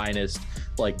the finest,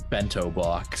 like bento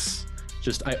box.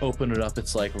 Just, I open it up,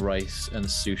 it's like rice and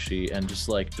sushi and just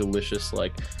like delicious,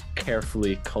 like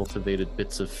carefully cultivated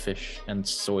bits of fish and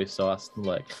soy sauce, and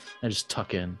like, I just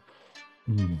tuck in.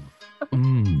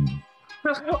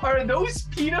 Are those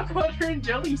peanut butter and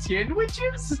jelly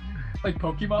sandwiches? Like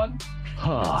Pokemon?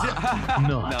 Not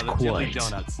No, the jelly quite.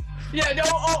 donuts. Yeah, no,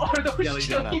 are those Jelly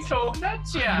jelly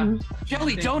donuts? Yeah.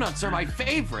 Jelly donuts are my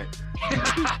favorite.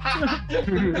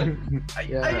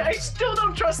 I still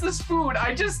don't trust this food.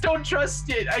 I just don't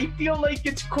trust it. I feel like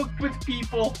it's cooked with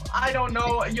people. I don't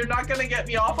know. You're not gonna get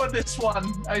me off of this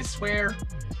one. I swear.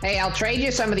 Hey, I'll trade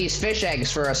you some of these fish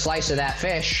eggs for a slice of that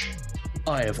fish.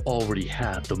 I have already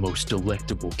had the most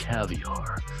delectable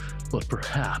caviar, but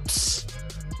perhaps.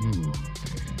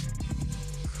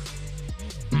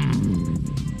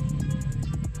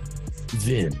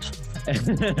 Vin.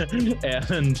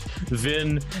 And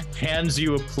Vin hands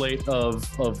you a plate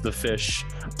of the fish,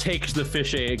 takes the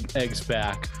fish eggs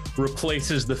back,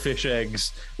 replaces the fish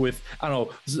eggs with, I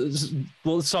don't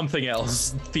know, something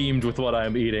else themed with what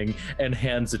I'm eating, and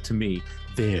hands it to me.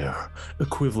 Their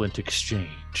equivalent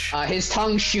exchange. His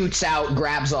tongue shoots out,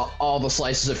 grabs all the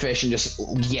slices of fish, and just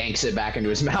yanks it back into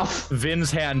his mouth.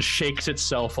 Vin's hand shakes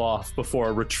itself off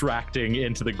before retracting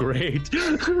into the grate.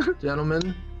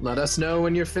 Gentlemen, let us know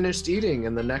when you're finished eating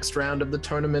and the next round of the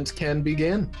tournament can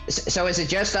begin. So is it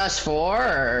just us four,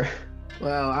 or?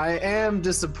 Well, I am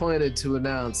disappointed to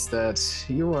announce that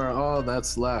you are all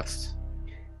that's left.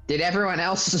 Did everyone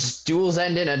else's duels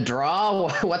end in a draw?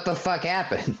 What the fuck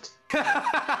happened?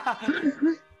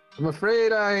 I'm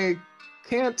afraid I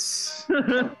can't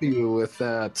help you with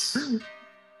that.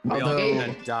 We all Although,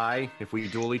 gonna die if we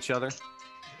duel each other.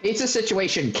 It's a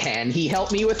situation. Can he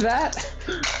help me with that?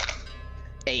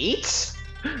 8?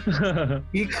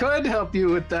 he could help you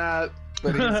with that,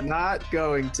 but he's not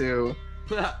going to.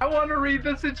 I want to read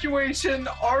the situation.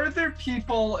 Are there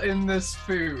people in this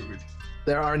food?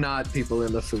 There are not people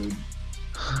in the food.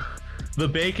 The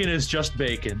bacon is just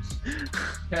bacon.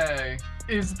 Okay.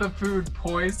 Is the food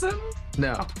poisoned?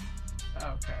 No.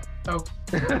 Okay. Oh.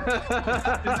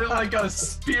 Is it like a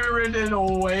spirited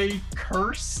away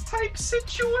curse type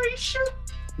situation?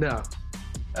 No.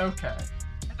 Okay.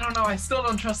 I don't know. I still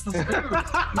don't trust this food.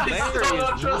 Larry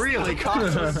is really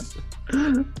cautious.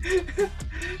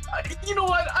 You know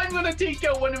what? I'm gonna take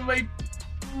out one of my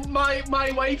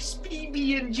wife's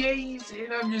PB&Js,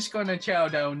 and I'm just gonna chow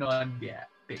down on that.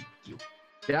 Thank you.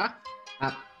 Yeah?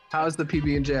 How's the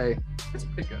PB&J? It's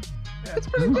pretty good. Yeah, It's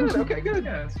pretty good. Okay, good.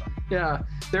 yeah, it's fine. Yeah.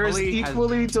 There's Ollie has-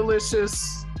 equally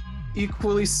delicious,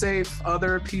 equally safe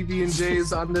other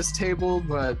PB&Js on this table,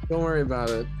 but don't worry about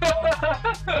it.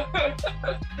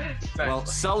 Well,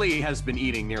 Sully has been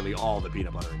eating nearly all the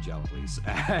peanut butter and jellies,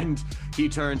 and he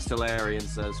turns to Larry and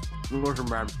says, "Listen,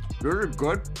 man, you're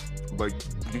good, but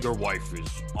your wife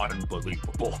is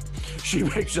unbelievable. She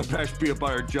makes the best peanut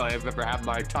butter and jelly I've ever had in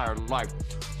my entire life.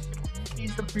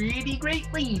 She's a pretty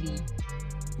great lady.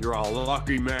 You're a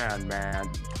lucky man, man."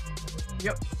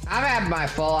 Yep. I've had my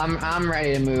full. I'm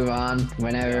ready to move on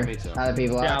whenever me too. other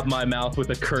people are. Dab my mouth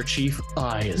with a kerchief.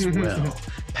 I as well.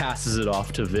 Passes it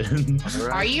off to Vin.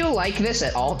 Are you like this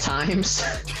at all times?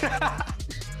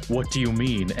 What do you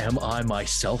mean? Am I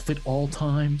myself at all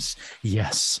times?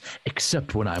 Yes,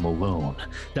 except when I'm alone.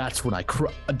 That's when when's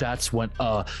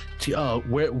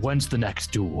the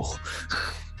next duel?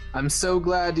 I'm so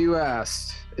glad you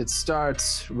asked. It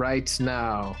starts right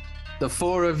now. The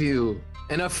four of you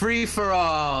in a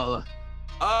free-for-all. In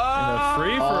a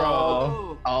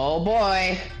free-for-all. Oh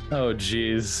boy. Oh,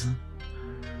 jeez.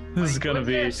 This is gonna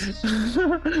goodness. be...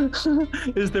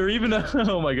 Is there even a...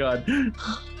 Oh my god.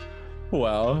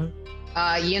 Wow.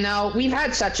 We've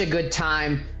had such a good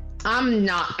time. I'm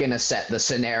not gonna set the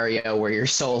scenario where your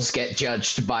souls get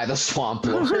judged by the Swamp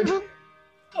Lord.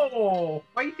 Oh,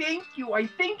 why thank you. I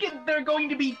think they're going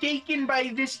to be taken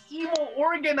by this evil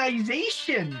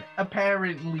organization,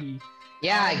 apparently.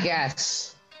 Yeah, I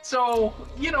guess. So,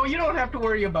 you don't have to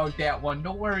worry about that one.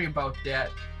 Don't worry about that.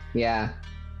 Yeah.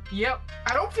 Yep.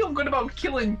 I don't feel good about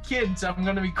killing kids, I'm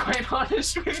gonna be quite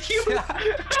honest with you.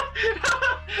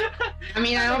 I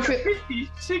mean, I don't feel... a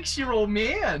 56-year-old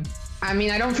man. I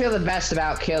mean, I don't feel the best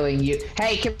about killing you.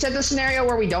 Hey, can we set the scenario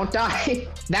where we don't die?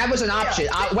 That was an option.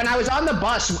 When I was on the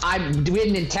bus, we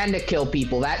didn't intend to kill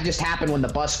people. That just happened when the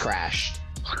bus crashed.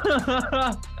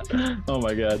 Oh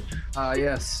my god.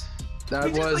 Yes.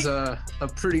 That was a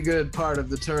pretty good part of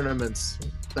the tournaments.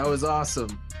 That was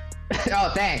awesome. Oh,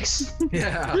 thanks.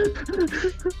 Yeah.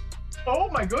 Oh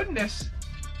my goodness.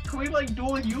 Can we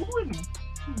duel you and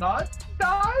not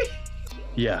die?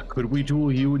 Yeah, could we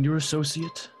duel you and your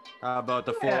associate? How about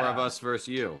the four of us versus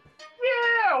you?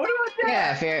 Yeah, what about that?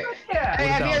 Yeah, fair. Yeah. Hey,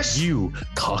 What about you,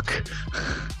 cuck?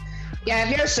 Yeah,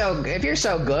 if you're so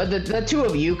good, the two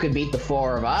of you could beat the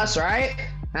four of us, right?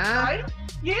 Huh?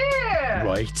 Yeah.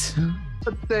 Right.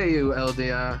 What say you,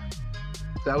 LDR?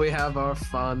 That we have our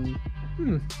fun?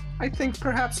 I think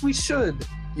perhaps we should.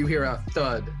 You hear a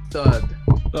thud, thud,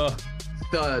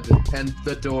 thud, and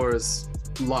the doors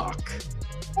lock.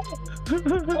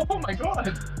 Oh my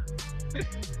god.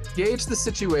 Gauge the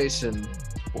situation.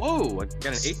 Whoa, I got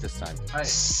an 8 this time.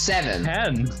 7.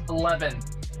 10. 11.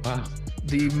 Wow.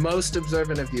 The most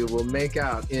observant of you will make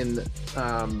out in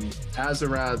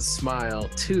Azarad's smile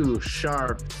 2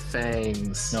 sharp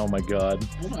fangs. Oh my god.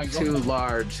 Oh my god. 2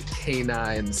 large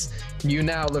canines. You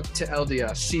now look to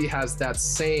Eldia. She has that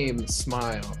same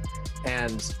smile.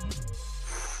 And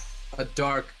a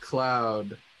dark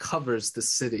cloud covers the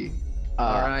city.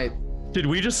 All right. Did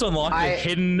we just unlock the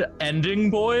hidden ending,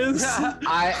 boys?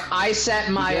 I set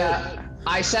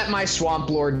my Swamp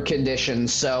Lord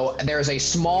conditions, so there's a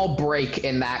small break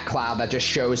in that cloud that just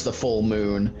shows the full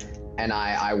moon, and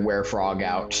I wear Frog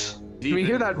out. Can we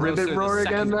hear that ribbit roar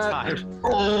again, Matt?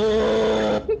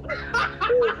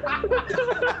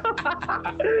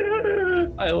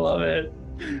 I love it.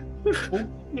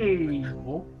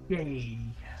 Okay.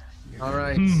 All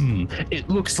right. It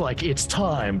looks like it's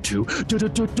time to from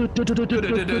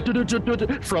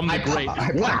the great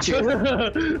I got you.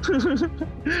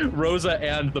 Rosa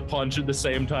and the punch at the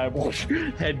same time.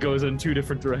 Head goes in 2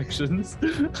 different directions.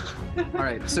 All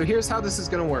right. So here's how this is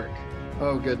gonna work.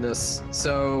 Oh goodness.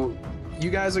 So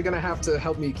you guys are gonna have to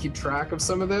help me keep track of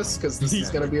some of this because this is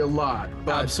gonna be a lot.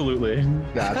 But Absolutely.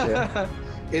 Gotcha.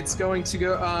 it's going to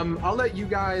go. I'll let you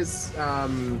guys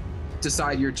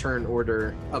decide your turn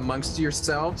order amongst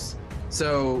yourselves.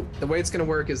 So the way it's going to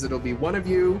work is it'll be one of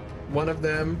you, one of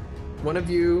them, one of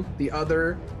you, the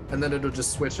other, and then it'll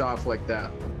just switch off like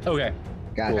that. Okay.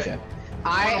 Gotcha.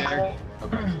 Cool.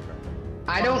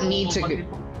 I don't need to.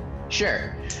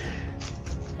 Sure.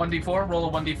 1d4, roll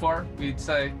a 1d4. We'd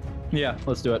say. Yeah,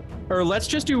 let's do it. Or let's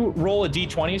just do roll a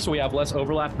d20 so we have less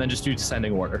overlap, and then just do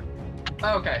descending order.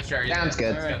 Okay, sure. Yeah. Sounds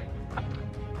good. All right.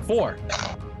 4.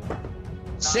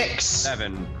 6.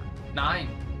 7. 9.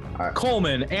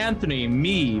 Coleman, Anthony,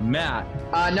 me, Matt.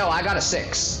 No, I got a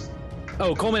 6.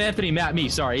 Oh, Coleman, Anthony, Matt, me.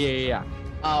 Sorry. Yeah.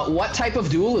 What type of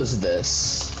duel is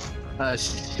this? A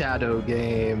shadow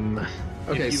game.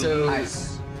 Okay, If you so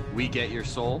lose, we get your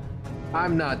soul.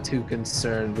 I'm not too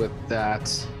concerned with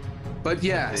that. But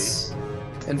yes,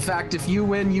 in fact, if you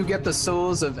win, you get the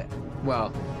souls of,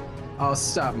 well, I'll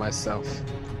stop myself.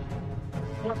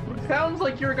 Well, it sounds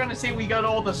like you're gonna say we got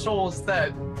all the souls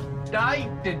that died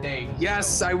today.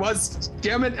 Yes, I was.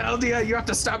 Damn it, Eldia, you have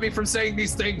to stop me from saying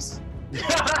these things.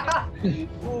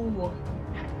 Ooh,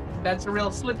 that's a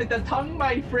real slip of the tongue,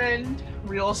 my friend.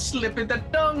 Real slip of the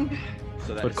tongue.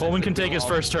 So that But Coleman can essentially take his all-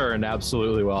 first turn,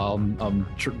 absolutely, while I'm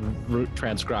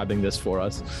transcribing this for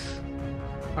us.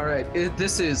 All right,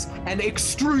 this is an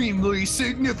extremely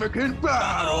significant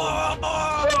battle.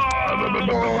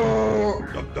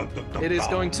 It is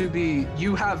going to be,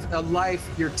 you have a life,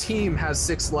 your team has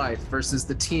 6 life versus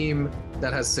the team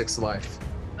that has 6 life.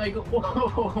 I go,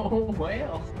 oh,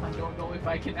 well, I don't know if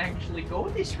I can actually go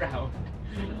this round.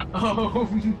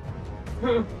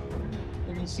 Let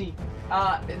me see.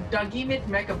 Dogimit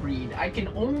Mecha Breed. I can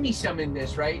only summon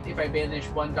this, right? If I banish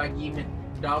one Dogimit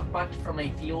Dogbutt from a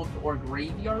field or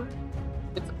graveyard?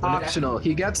 It's optional.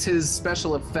 He gets his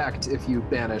special effect if you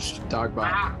banish Dogbot.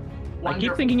 Ah, I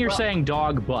keep thinking you're saying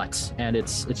dog butt, and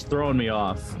it's throwing me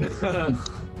off.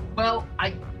 Well,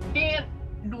 I can't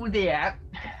do that,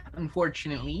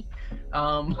 unfortunately.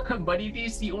 But it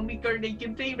is the only card I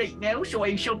can play right now, so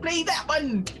I shall play that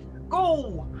one.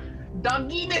 Go!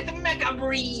 Dogimit Mecha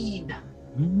Breed!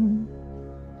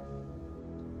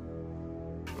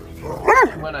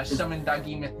 I'm gonna summon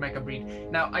Dogimit Mecha Breed.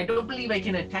 Now, I don't believe I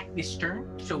can attack this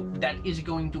turn, so that is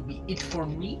going to be it for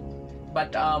me.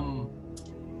 But,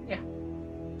 yeah.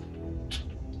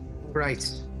 Right.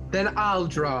 Then I'll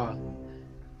draw.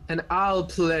 And I'll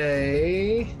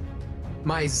play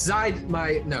my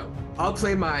I'll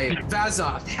play my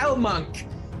Vazoth Hellmonk.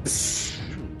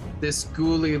 This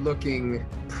ghouly looking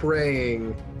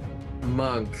praying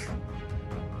monk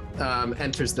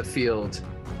enters the field.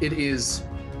 It is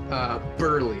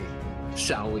burly,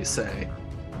 shall we say.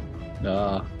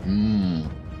 Uh,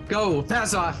 Go,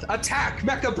 Vazoth, attack,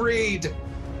 Mecha Breed!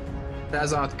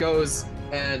 Vazoth goes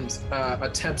and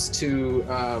attempts to,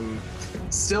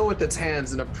 still with its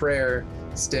hands in a prayer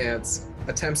stance,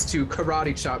 attempts to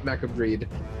karate chop Mecha Breed.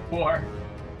 4.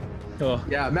 Oh.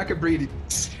 Yeah, Mecha Breed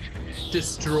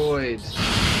destroyed.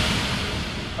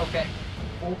 Okay.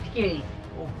 Okay,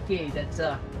 that's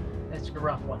a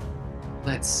rough one.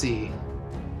 Let's see.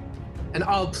 And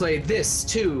I'll play this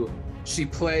too. She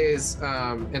plays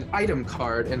an item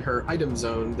card in her item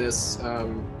zone. This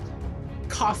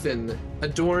coffin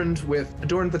adorned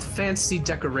with fancy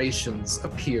decorations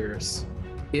appears.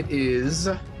 It is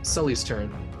Sully's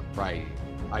turn. Right.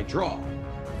 I draw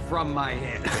from my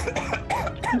hand.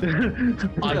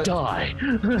 I die.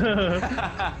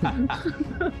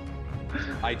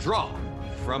 I draw.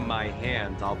 From my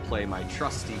hand, I'll play my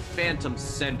trusty Phantom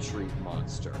Sentry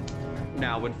monster.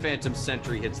 Now, when Phantom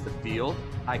Sentry hits the field,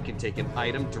 I can take an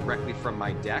item directly from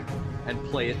my deck and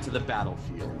play it to the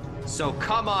battlefield. So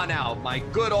come on out, my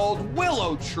good old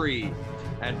Willow Tree!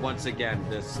 And once again,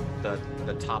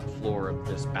 the top floor of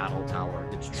this battle tower,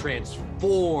 it's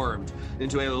transformed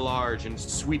into a large and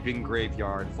sweeping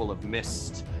graveyard full of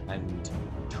mist and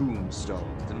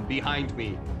tombstones. And behind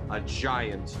me, a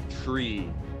giant tree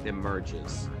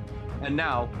emerges. And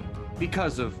now,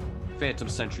 because of Phantom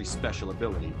Sentry's special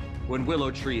ability, when Willow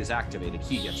Tree is activated,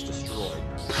 he gets destroyed.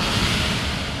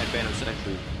 And Phantom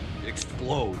Sentry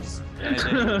explodes. And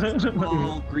a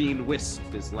small green wisp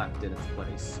is left in its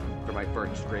place for my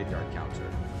first graveyard counter.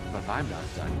 But I'm not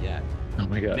done yet. Oh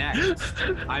my god. Next,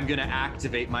 I'm gonna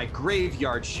activate my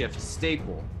Graveyard Shift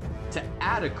staple to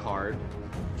add a card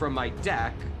from my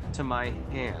deck to my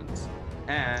hand.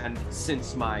 And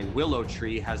since my Willow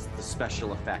Tree has the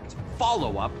special effect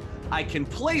Follow-Up, I can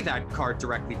play that card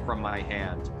directly from my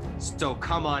hand. So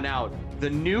come on out, the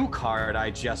new card I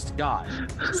just got,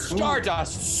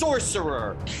 Stardust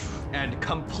Sorcerer, and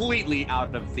completely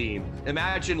out of theme.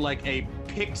 Imagine like a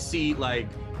pixie, like,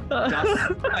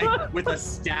 dust, like with a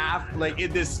staff, like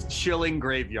in this chilling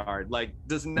graveyard, like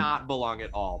does not belong at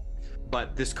all.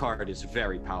 But this card is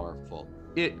very powerful.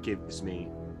 It gives me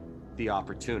the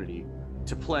opportunity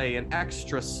to play an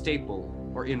extra staple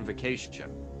or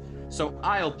invocation. So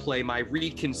I'll play my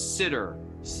Reconsider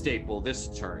staple this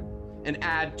turn and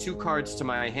add 2 cards to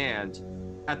my hand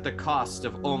at the cost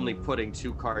of only putting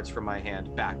 2 cards from my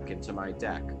hand back into my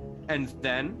deck. And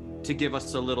then, to give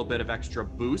us a little bit of extra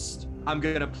boost, I'm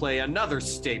gonna play another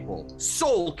staple,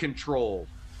 Soul Control,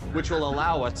 which will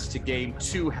allow us to gain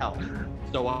 2 health.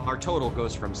 So our total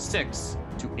goes from 6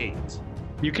 to 8.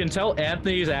 You can tell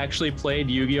Anthony's actually played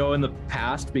Yu-Gi-Oh in the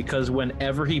past because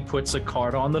whenever he puts a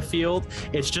card on the field,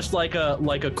 it's just like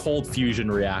a cold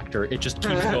fusion reactor. It just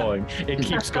keeps going. It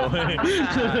keeps going.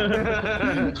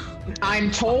 I'm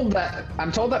told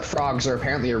that frogs are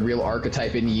apparently a real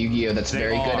archetype in Yu-Gi-Oh that's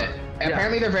very good at.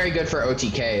 Apparently, they're very good for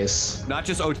OTKs. Not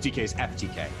just OTKs,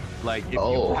 FTK. Like, if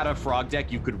you had a frog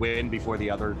deck, you could win before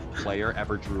the other player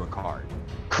ever drew a card.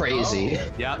 Crazy.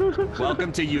 Yep.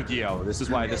 Welcome to Yu-Gi-Oh! This is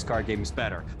why this card game is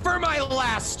better. For my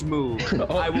last move,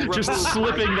 I will just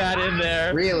slipping that in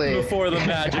there. Really? Before the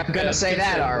magic. I'm gonna say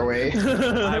that, are we?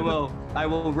 I will I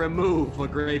will remove a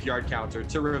graveyard counter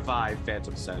to revive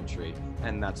Phantom Sentry,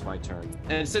 and that's my turn.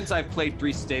 And since I've played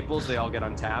 3 staples, they all get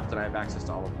untapped, and I have access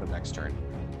to all of them next turn.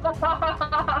 Fuck.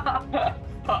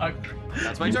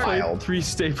 That's my turn. Wild. 3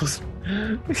 staples.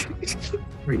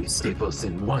 3 staples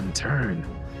in 1 turn.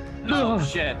 Oh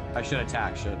shit! I should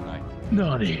attack, shouldn't I?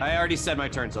 Naughty. I already said my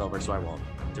turn's over, so I won't.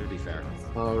 To be fair.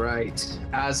 All right,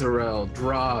 Azrael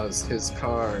draws his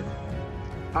card.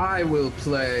 I will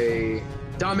play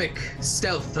Domik,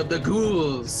 Stealth of the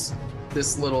Ghouls.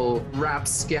 This little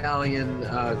rapscallion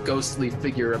ghostly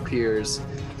figure appears.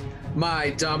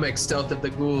 My Domik, Stealth of the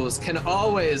Ghouls, can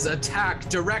always attack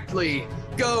directly.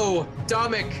 Go,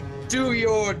 Domik, do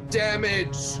your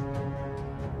damage.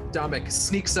 Domik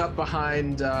sneaks up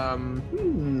behind,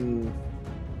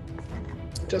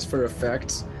 just for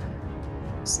effect,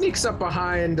 sneaks up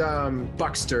behind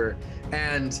Buckster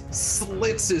and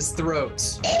slits his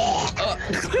throat.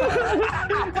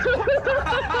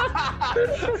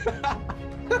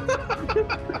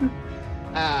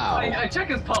 Ow. I check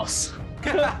his pulse.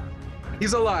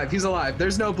 He's alive. He's alive.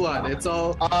 There's no blood. It's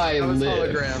all I that was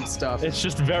live. hologram stuff. It's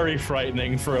just very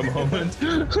frightening for a moment.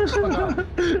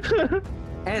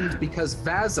 And because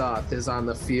Vazoth is on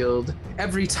the field,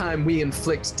 every time we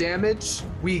inflict damage,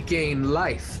 we gain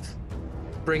life,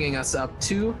 bringing us up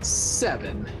to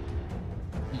 7.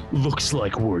 Looks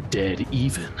like we're dead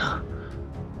even.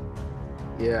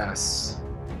 Yes.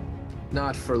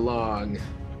 Not for long.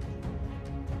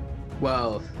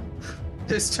 Well,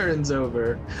 this turn's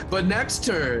over. But next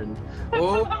turn,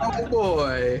 oh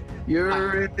boy,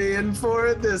 you're in for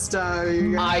it this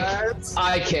time, you guys.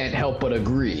 I can't help but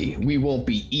agree. We won't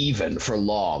be even for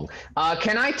long.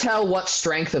 Can I tell what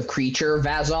strength of creature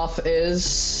Vazoth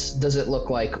is? Does it look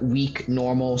like weak,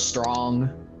 normal, strong?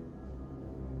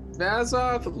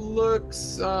 Vazoth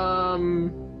looks,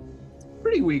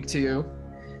 pretty weak to you.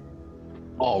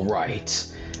 All right.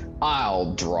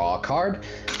 I'll draw a card.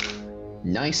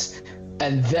 Nice.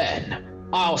 And then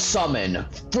I'll summon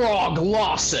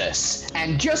Froglossus,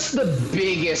 and just the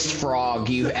biggest frog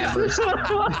you've ever seen.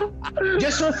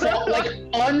 Just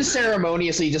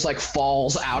unceremoniously just like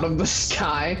falls out of the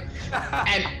sky.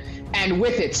 And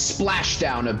with its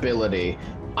splashdown ability,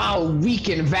 I'll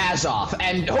weaken Vazoth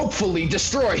and hopefully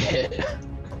destroy it.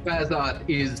 Vazoth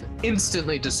is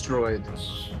instantly destroyed.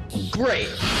 Great.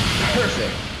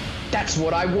 Perfect. That's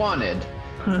what I wanted.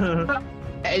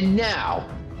 And now,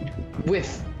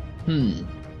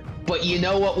 but you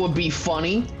know what would be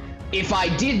funny? If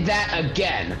I did that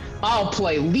again, I'll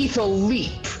play Lethal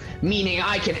Leap, meaning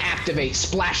I can activate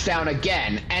Splashdown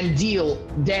again and deal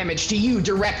damage to you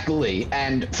directly.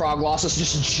 And Froglossus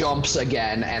just jumps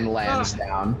again and lands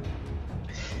down.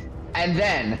 And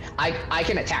then I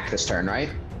can attack this turn,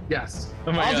 right? Yes.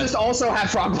 Oh my I'll God. just also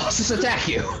have Froglossus attack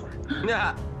you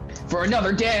Yeah. for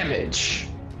another damage.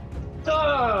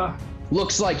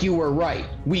 Looks like you were right.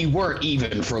 We weren't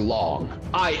even for long.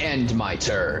 I end my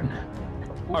turn.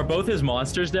 Are both his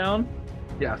monsters down?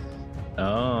 Yes.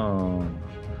 Oh.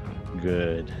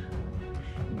 Good.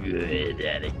 Good,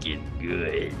 Anakin,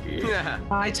 good.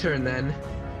 My turn then,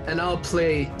 and I'll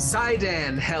play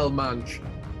Zydan Hellmonk.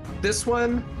 This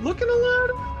one looking a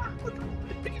little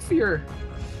beefier.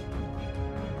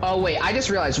 Oh wait, I just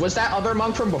realized, was that other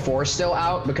monk from before still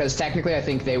out? Because technically I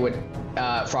think they would,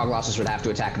 Froglossus would have to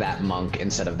attack that monk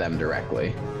instead of them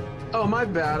directly. Oh, my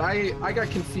bad. I got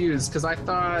confused because I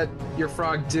thought your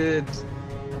frog did.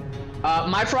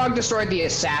 My frog destroyed the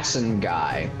assassin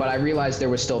guy, but I realized there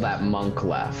was still that monk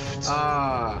left.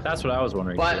 That's what I was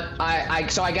wondering. But too.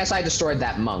 so I guess I destroyed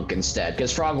that monk instead,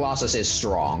 because Froglossus is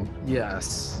strong.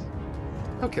 Yes.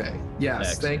 Okay.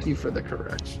 Yes. Excellent. Thank you for the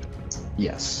correction.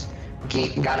 Yes.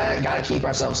 Gotta keep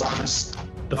ourselves honest.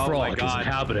 The Oh my frog is God.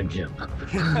 inhabiting him.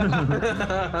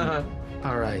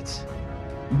 All right.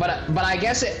 But I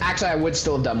guess I would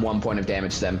still have done 1 point of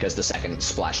damage to them because the second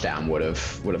splashdown would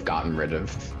have gotten rid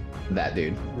of that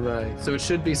dude. Right. So it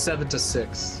should be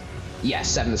 7-6.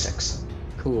 Yes, 7-6.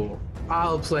 Cool.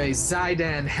 I'll play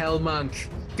Zydan Hellmonk.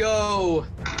 Go!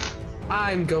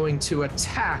 I'm going to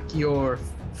attack your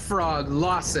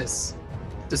Froglossus.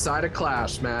 Decide a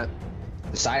clash, Matt.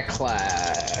 Decide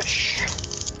clash.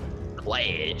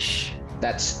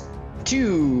 That's 2.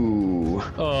 Your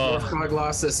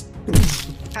Froglossus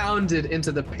pounded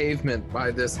into the pavement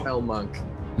by this Hellmonk.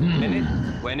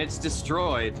 When it's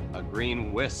destroyed, a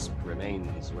green wisp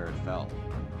remains where it fell.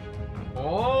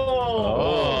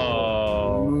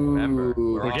 Oh. Remember,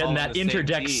 We're all getting on that the same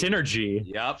interdeck team.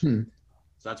 synergy. Yep. So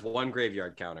that's 1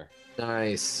 graveyard counter.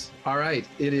 Nice. All right.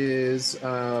 It is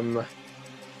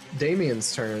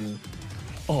Damien's turn.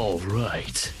 All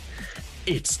right.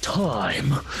 It's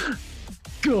time.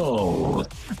 go.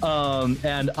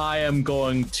 And I am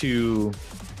going to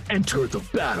enter the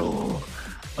battle.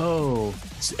 Oh,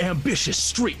 it's ambitious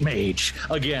street mage.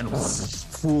 Again,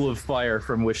 full of fire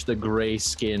from which the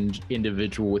gray-skinned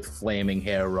individual with flaming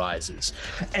hair rises.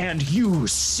 And you,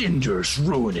 cinders,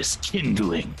 ruinous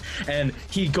kindling. And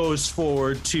he goes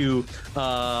forward to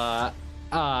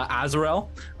Azrael.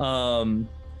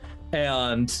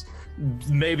 And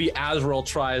maybe Azrael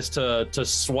tries to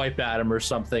swipe at him or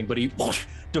something, but he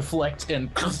deflects and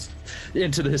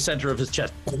into the center of his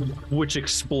chest, which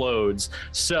explodes.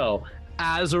 So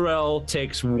Azrael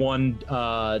takes 1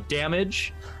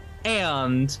 damage,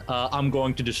 and I'm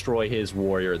going to destroy his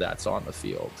warrior that's on the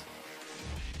field.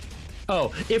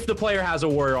 Oh, if the player has a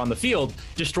warrior on the field,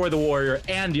 destroy the warrior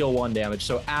and deal 1 damage.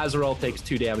 So Azrael takes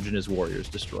 2 damage and his warrior is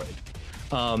destroyed.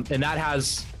 And that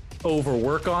has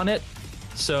overwork on it.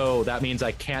 So that means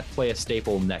I can't play a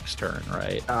staple next turn,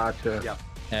 right? Gotcha. Yep.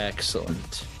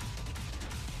 Excellent.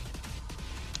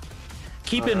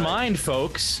 Keep in mind,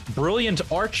 folks, brilliant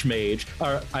archmage,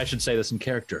 or I should say this in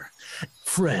character.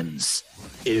 Friends.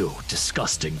 Ew,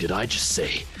 disgusting, did I just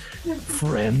say?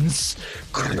 Friends.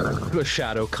 A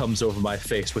shadow comes over my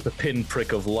face with a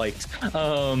pinprick of light.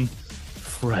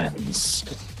 Friends.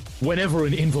 Whenever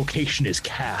an invocation is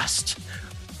cast,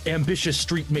 ambitious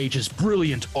street mage's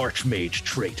brilliant archmage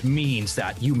trait means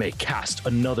that you may cast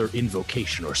another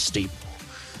invocation or staple.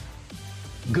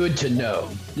 Good to know.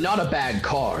 Not a bad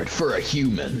card for a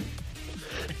human.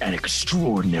 An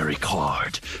extraordinary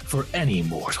card for any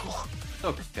mortal.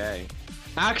 Okay.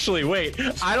 Actually, wait.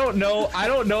 I don't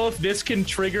know if this can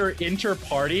trigger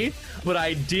inter-party, but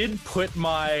I did put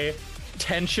my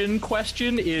tension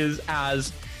question is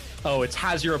as it's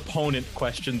has your opponent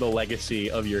question the legacy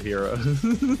of your hero.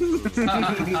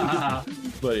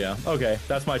 But yeah, okay,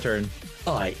 that's my turn.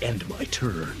 I end my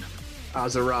turn.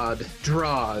 Azarad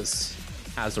draws.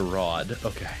 As a rod.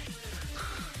 Okay.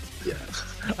 Yeah.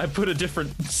 I put a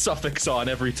different suffix on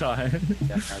every time.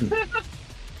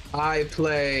 I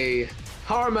play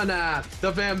Harmonath,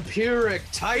 the Vampiric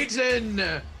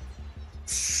Titan.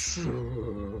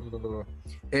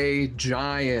 A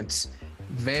giant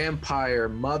vampire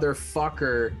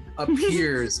motherfucker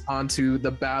appears onto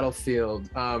the battlefield.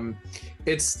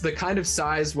 It's the kind of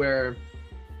size where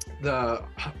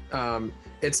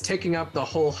it's taking up the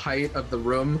whole height of the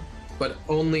room, but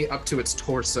only up to its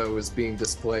torso is being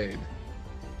displayed.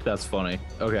 That's funny.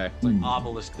 Okay. Like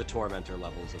Obelisk the Tormentor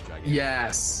levels of gigantic.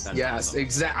 Yes, That's yes, awesome.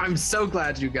 exactly. I'm so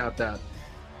glad you got that.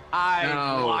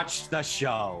 I watched the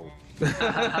show.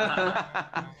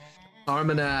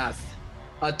 Harmonath,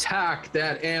 attack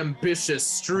that ambitious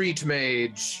street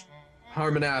mage.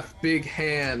 Harmonath, big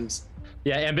hand.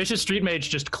 Yeah, ambitious street mage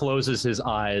just closes his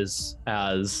eyes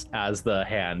as the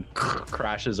hand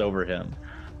crashes over him.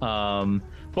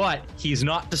 But he's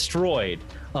not destroyed.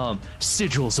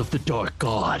 Sigils of the Dark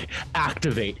God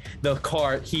activate. The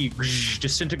card, he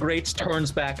disintegrates,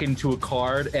 turns back into a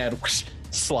card, and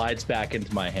slides back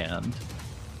into my hand.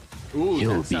 Ooh,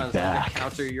 He'll that be sounds back. like a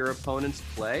counter your opponent's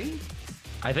play.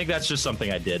 I think that's just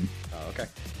something I did. Oh, okay.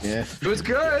 Yeah. It was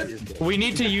good. We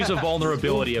need to use a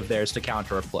vulnerability of theirs to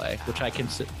counter a play, which I can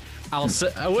say.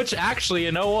 Which actually,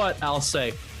 you know what? I'll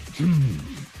say,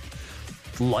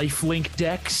 lifelink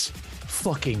decks,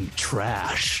 fucking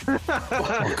trash.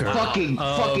 Fucking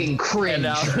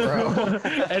cringe, bro.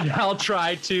 And I'll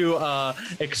try to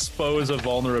expose a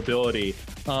vulnerability.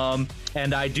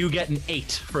 And I do get an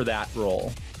 8 for that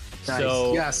roll. Nice.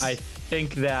 So Yes. I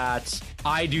think that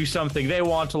I do something they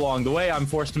want along the way. I'm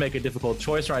forced to make a difficult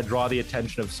choice, or I draw the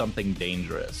attention of something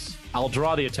dangerous. I'll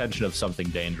draw the attention of something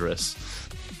dangerous.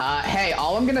 Hey,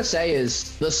 all I'm gonna say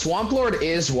is the Swamp Lord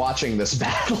is watching this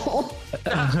battle.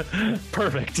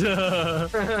 Perfect.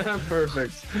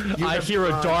 Perfect. I hear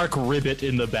a dark ribbit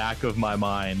in the back of my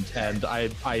mind, and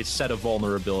I set a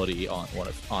vulnerability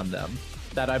on them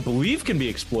that I believe can be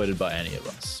exploited by any of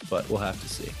us, but we'll have to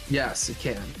see. Yes, it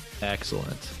can.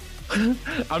 Excellent.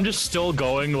 I'm just still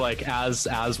going like as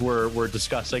we're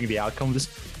discussing the outcome of this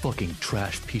fucking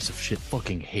trash piece of shit.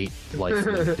 Fucking hate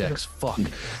lifelink decks. Fuck.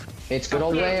 It's good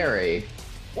old Larry.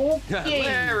 Okay.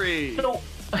 Larry.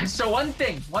 So one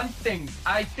thing.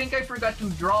 I think I forgot to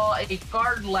draw a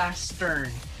card last turn.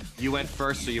 You went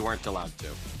first, so you weren't allowed to.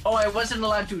 Oh, I wasn't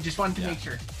allowed to. Just wanted to Yeah. make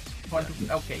sure.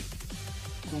 Okay.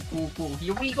 Cool.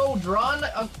 Here we go. Drawn.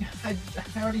 I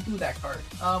already do that card.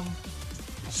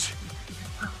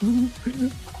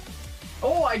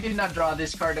 Oh, I did not draw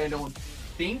this card. I don't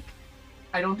think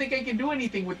I can do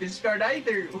anything with this card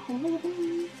either.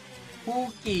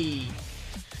 Okay.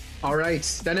 All right,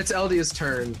 then it's Eldia's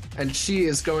turn, and she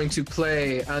is going to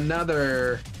play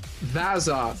another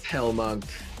Vazoth Hellmonk.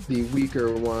 the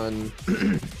weaker one,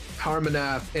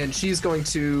 Harmonath, and she's going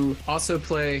to also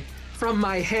play From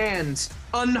My Hand,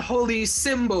 Unholy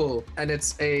Symbol, and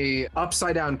it's a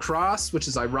upside down cross, which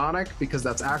is ironic because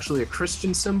that's actually a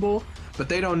Christian symbol, but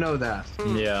they don't know that.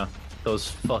 Yeah,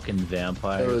 those fucking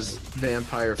vampires. Those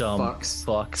vampire dumb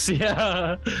fucks.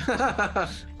 Yeah.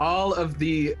 All of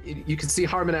the, you can see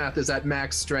Harmonath is at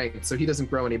max strength, so he doesn't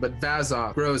grow any, but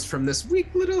Vazov grows from this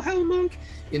weak little hell monk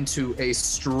into a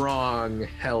strong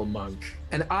hell monk.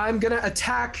 And I'm gonna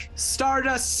attack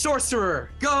Stardust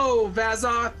Sorcerer. Go,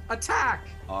 Vazov, attack!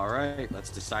 All right, let's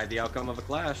decide the outcome of a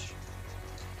clash.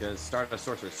 Because Stardust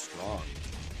Sorcerer is strong.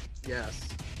 Yes.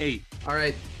 8. All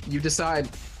right, you decide.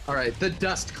 All right, the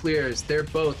dust clears. They're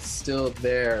both still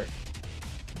there.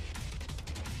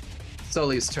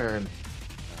 Sully's turn.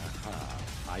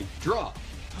 I draw.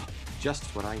 Just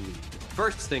what I need.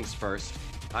 First things first,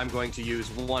 I'm going to use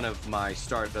one of my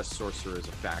Stardust Sorcerer's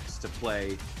effects to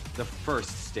play the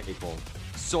first staple,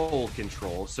 Soul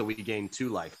Control, so we gain 2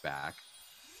 life back.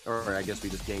 Or I guess we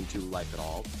just gain 2 life at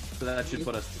all. So that should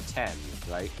put us to 10,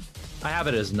 right? I have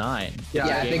it as 9. Yeah,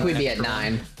 I think we'd be at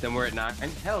 9. Then we're at 9.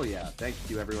 Hell yeah. Thank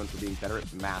you everyone for being better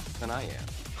at math than I am.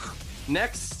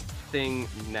 Next, I'm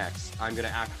going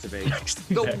to activate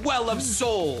the Well of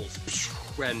Souls.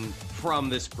 And from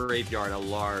this graveyard, a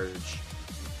large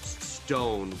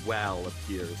stone well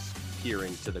appears,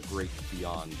 peering to the great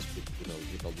beyond,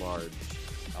 with a large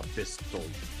abyssal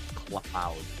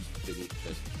cloud beneath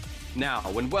it. Now,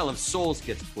 when Well of Souls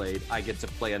gets played, I get to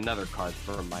play another card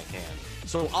from my hand.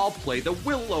 So I'll play the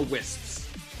Will-O-Wisps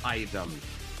item.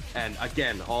 And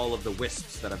again, all of the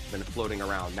wisps that have been floating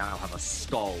around now have a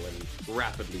skull and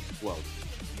rapidly float.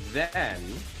 Then,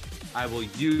 I will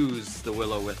use the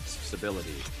Will-O-Wisp's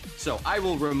ability. So I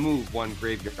will remove 1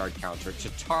 graveyard counter to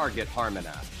target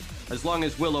Harmonath. As long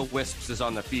as Will-O-Wisps is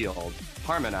on the field,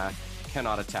 Harmonath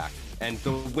cannot attack. And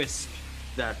the wisp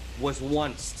that was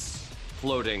once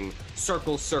floating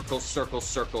circles, circles, circles,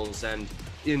 circles, and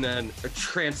in a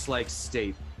trance-like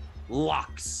state,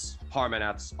 locks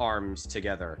Harmonath's arms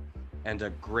together, and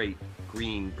a great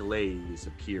green glaze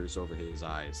appears over his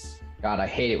eyes. God, I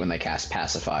hate it when they cast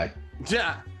Pacify.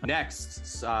 Next,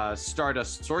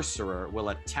 Stardust Sorcerer will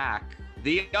attack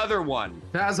the other one.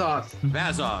 Vazov.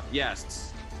 Vazov,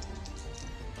 yes.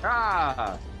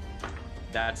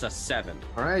 That's a 7.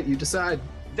 All right, you decide.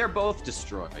 They're both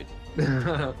destroyed.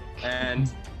 And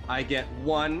I get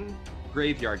 1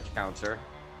 graveyard counter,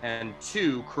 and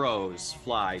 2 crows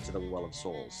fly to the Well of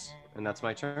Souls. And that's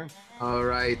my turn. All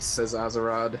right, says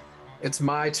Azarad. It's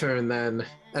my turn then,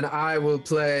 and I will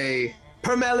play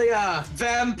Permelia,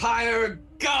 Vampire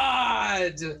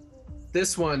God!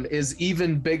 This one is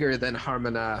even bigger than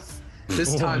Harmonath.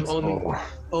 This time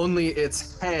only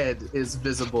its head is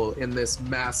visible in this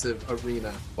massive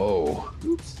arena. Oh.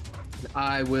 Oops.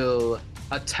 I will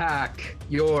attack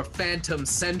your Phantom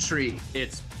Sentry.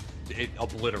 It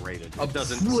obliterated. It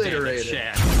doesn't Obliterated.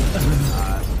 stand a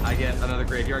chance. I get another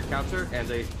graveyard counter, and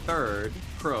a 3rd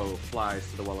crow flies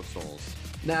to the Well of Souls.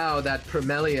 Now that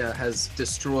Permelia has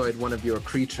destroyed one of your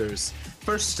creatures,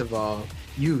 first of all,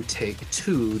 you take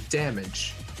 2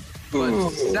 damage. But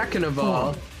second of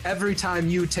all, every time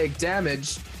you take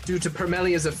damage, due to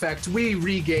Permelia's effect, we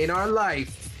regain our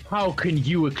life. How can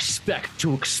you expect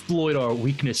to exploit our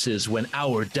weaknesses when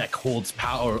our deck holds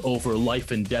power over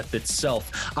life and death itself?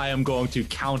 I am going to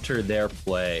counter their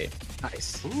play.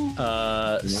 Nice.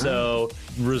 So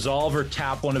resolve or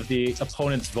tap one of the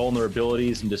opponent's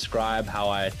vulnerabilities and describe how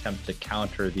I attempt to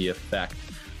counter the effect.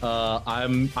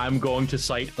 I'm going to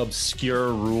cite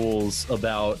obscure rules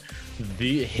about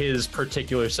his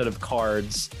particular set of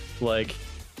cards, like,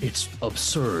 it's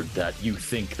absurd that you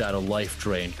think that a life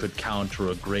drain could counter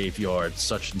a graveyard,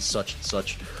 such and such and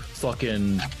such.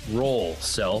 Fucking roll,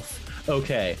 self.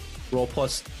 Okay, roll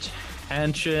plus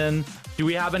tension. Do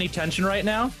we have any tension right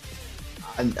now?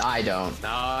 I don't.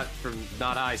 Not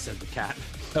I, said the cat.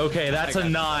 Okay, that's a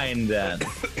 9 then.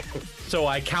 So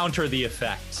I counter the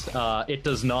effect. It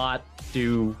does not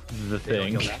do the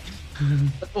thing.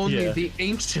 Only Yeah. the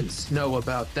ancients know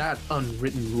about that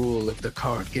unwritten rule of the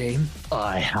card game.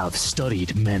 I have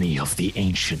studied many of the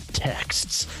ancient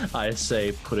texts, I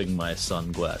say, putting my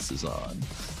sunglasses on.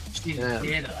 Yeah.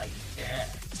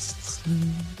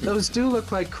 Those do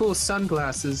look like cool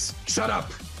sunglasses. Shut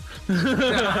up!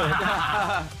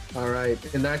 All right,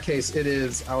 in that case, it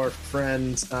is our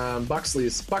friend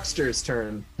Buxter's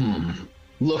turn.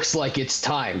 Looks like it's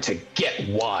time to get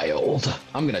wild.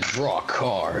 I'm gonna draw a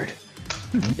card.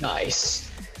 Nice.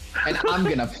 And I'm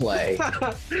gonna play.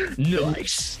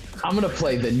 Nice. I'm gonna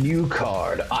play the new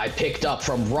card I picked up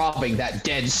from robbing that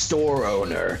dead store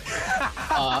owner.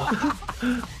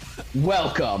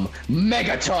 welcome,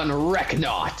 Megaton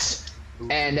Reknot.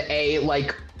 And a,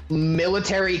 like,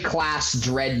 military class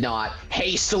dreadnought,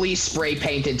 hastily spray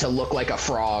painted to look like a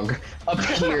frog,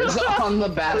 appears on the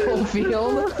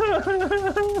battlefield.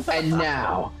 And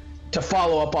now, to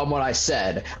follow up on what I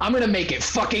said, I'm gonna make it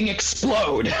fucking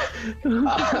explode. And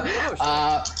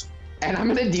I'm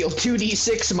gonna deal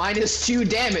 2d6 minus 2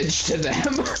 damage to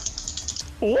them.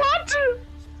 What?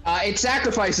 It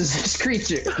sacrifices this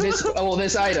creature,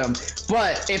 this item.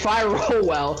 But if I roll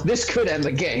well, this could end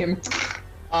the game.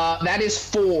 That is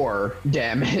 4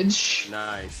 damage.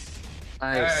 Nice.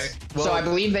 Nice. Well, So I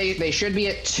believe they should be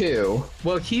at 2.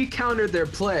 well, he countered their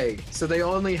plague, so they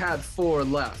only had 4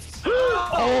 left.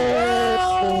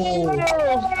 Oh!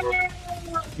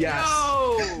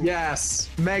 Yes. Yes.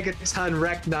 Megaton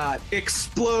Reknot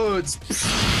explodes,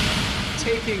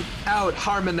 taking out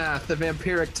Harmonath, the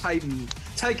vampiric titan,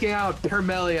 taking out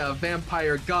Permelia,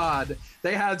 vampire god.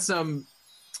 They had some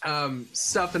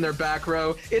stuff in their back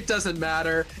row. It doesn't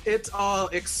matter. It's all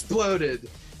exploded,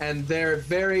 and their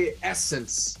very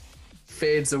essence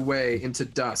fades away into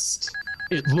dust.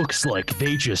 It looks like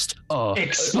they just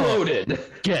Exploded.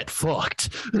 get fucked.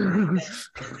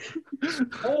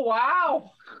 Oh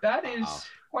wow, that is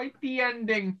quite the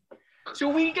ending. So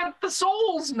we get the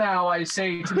souls now. I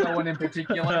say to no one in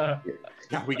particular.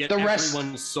 Yeah, we get The rest-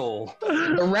 everyone's soul.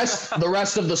 The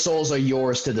rest of the souls are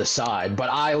yours to decide, but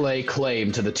I lay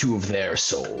claim to the 2 of their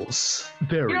souls.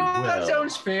 Very You know, well. that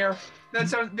sounds fair. That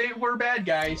sounds. They were bad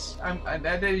guys.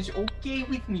 That is okay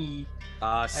with me.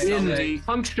 Sully,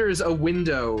 Punctures a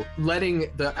window,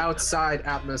 letting the outside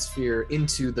atmosphere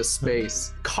into the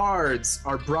space. Cards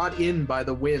are brought in by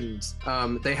the wind.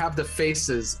 They have the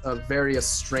faces of various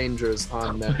strangers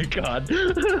on Oh my them. god.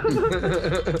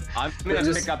 I'm gonna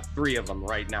Just- pick up 3 of them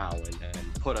right now and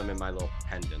put them in my little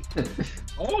pendant.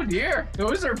 Oh dear,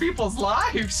 those are people's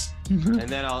lives. And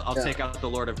then I'll take out the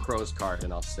Lord of Crows card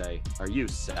and I'll say, "Are you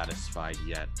satisfied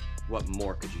yet? What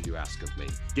more could you ask of me?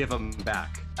 Give them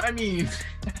back." I mean,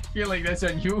 I feel like that's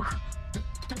on you.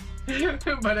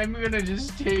 But I'm gonna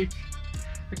just take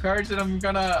the cards and I'm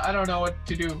gonna. I don't know what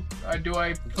to do. Do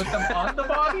I put them on the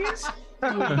bodies?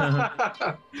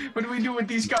 What do we do with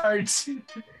these cards?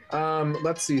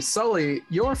 Let's see. Sully,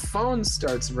 your phone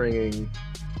starts ringing.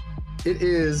 It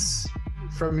is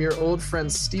from your old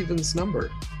friend Steven's number.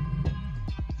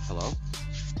 Hello?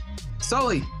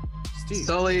 Sully! Steve.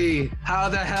 Sully, how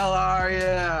the hell are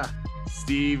ya?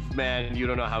 Steve, man, you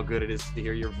don't know how good it is to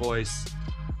hear your voice.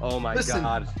 Oh my Listen,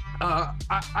 god.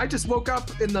 I just woke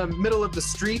up in the middle of the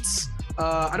streets.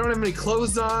 I don't have any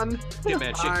clothes on. Yeah,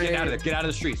 man, shit, get out of there. Get out of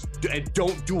the streets. And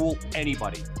don't duel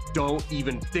anybody. Don't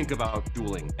even think about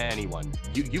dueling anyone.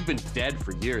 You've been dead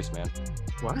for years, man.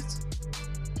 What?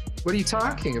 What are you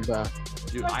talking about?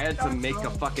 Dude, I had to make a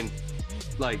fucking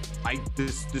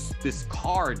this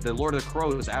card, the Lord of the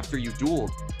Crows, after you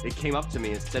dueled, it came up to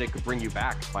me and said it could bring you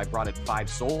back if I brought it 5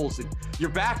 souls. And you're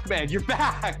back, man. You're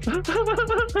back.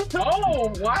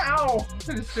 Oh wow!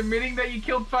 It's admitting that you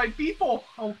killed 5 people.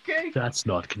 Okay. That's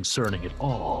not concerning at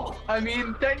all. I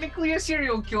mean, technically a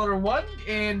serial killer, 1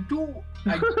 and 2.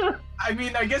 I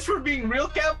mean, I guess we're being real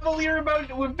cavalier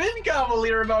about. We've been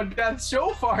cavalier about death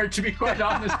so far, to be quite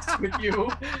honest with you.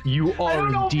 You I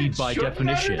don't know are if indeed, it by should matter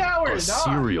definition, now or a not.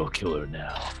 serial killer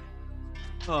now.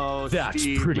 Oh, That's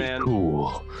Steve, pretty man.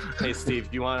 cool. Hey, Steve,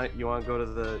 you want to go to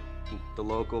the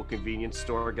local convenience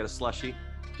store, get a slushie?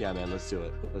 Yeah, man, let's do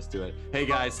it. Let's do it. Hey,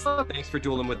 guys, thanks for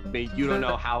dueling with me. You don't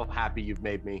know how happy you've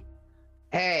made me.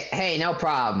 Hey, no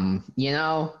problem. You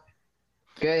know,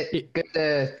 good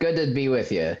to be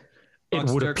with you. It would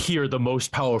Buckster. appear the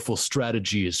most powerful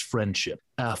strategy is friendship,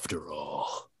 after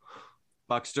all.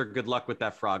 Buckster, good luck with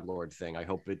that Frog Lord thing. I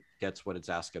hope it gets what it's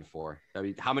asking for. I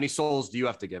mean, how many souls do you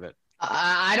have to give it?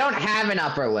 I don't have an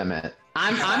upper limit.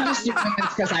 I'm just doing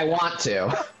this because I want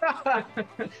to.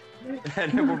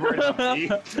 And then we're worried about me.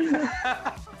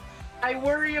 I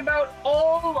worry about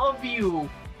all of you.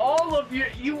 All of you.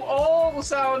 You all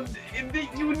sound.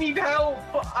 You need help.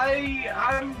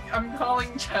 I'm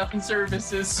calling child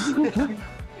services.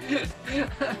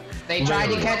 They tried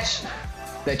to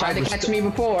catch me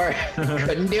before.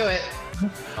 Couldn't do it.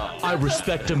 I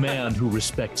respect a man who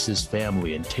respects his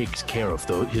family and takes care of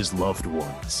his loved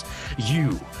ones.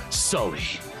 You, Sully.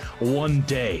 One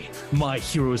day, my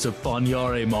heroes of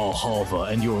Banyare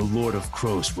Malhalva and your Lord of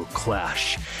Crows will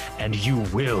clash, and you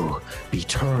will be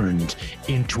turned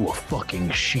into a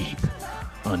fucking sheep.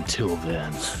 Until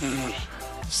then,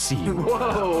 see you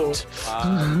Whoa.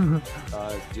 out.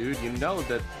 Dude, you know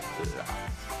that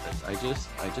I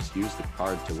just used the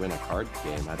card to win a card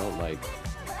game. I don't like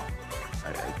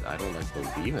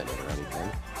believe in it or anything.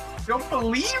 Don't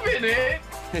believe in it.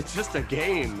 It's just a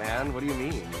game, man. What do you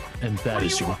mean? And that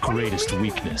is your greatest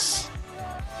weakness.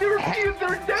 They're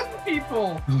dead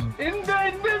people. And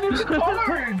then it's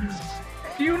cards.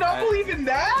 Do you not believe in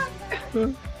that?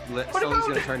 Sully's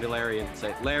gonna turn to Larry and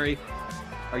say, Larry,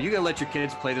 are you gonna let your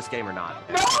kids play this game or not?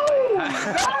 No!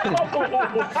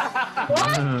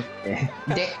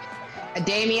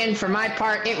 Damien, for my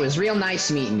part, it was real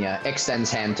nice meeting you. Extends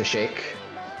hand to shake.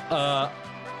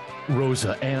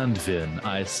 Rosa and Vin,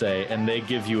 I say, and they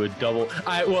give you a double.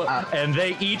 And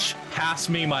they each pass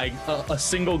me my a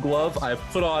single glove. I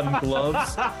put on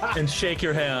gloves and shake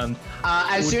your hand.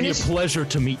 It would be a pleasure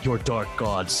to meet your dark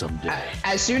god someday.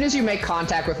 As soon as you make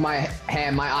contact with my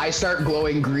hand, my eyes start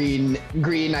glowing green.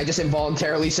 I just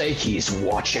involuntarily say, "He's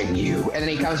watching you," and then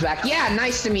he comes back. Yeah,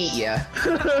 nice to meet you.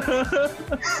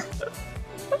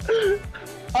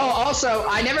 Oh, also,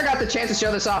 I never got the chance to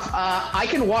show this off. I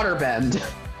can waterbend.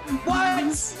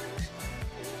 What?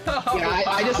 Yeah,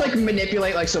 I just like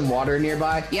manipulate like some water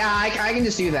nearby. Yeah, I can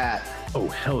just do that. Oh,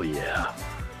 hell yeah.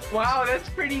 Wow, that's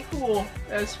pretty cool.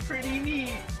 That's pretty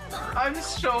neat. I'm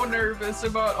so nervous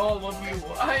about all of you.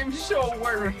 I'm so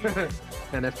worried.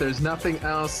 And if there's nothing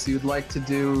else you'd like to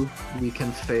do, we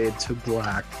can fade to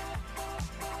black.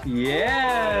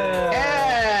 Yeah!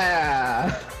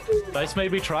 Dice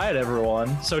made me try it,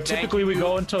 everyone. So typically we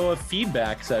go into a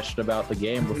feedback session about the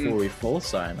game before we full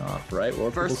sign off, right?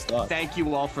 First, thank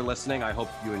you all for listening. I hope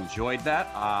you enjoyed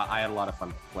that. I had a lot of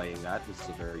fun playing that. This is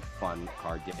a very fun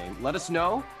card game. Let us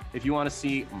know if you want to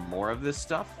see more of this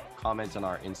stuff. Comment on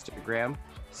our Instagram.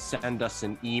 Send us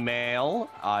an email.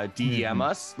 DM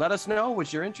us. Let us know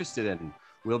what you're interested in.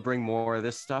 We'll bring more of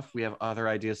this stuff. We have other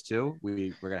ideas too.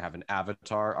 We're gonna have an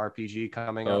Avatar RPG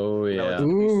coming up. Oh yeah.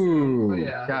 Ooh.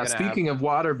 Yeah. Speaking of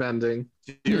waterbending.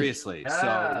 Seriously.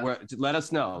 Yeah. So let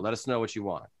us know. Let us know what you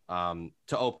want.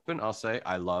 To open, I'll say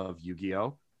I love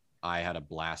Yu-Gi-Oh! I had a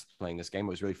blast playing this game. It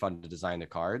was really fun to design the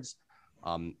cards.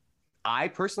 I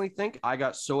personally think I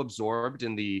got so absorbed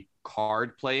in the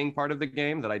card playing part of the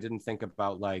game that I didn't think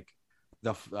about like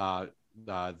the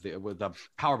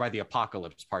Power by the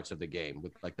Apocalypse parts of the game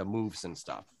with like the moves and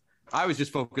stuff. I was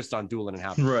just focused on dueling and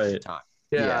having a good time.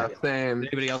 Yeah, same.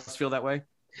 Anybody else feel that way?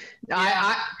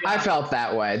 I felt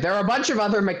that way. There are a bunch of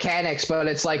other mechanics, but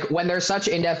it's like when there's such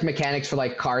in-depth mechanics for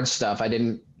like card stuff, I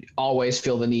didn't always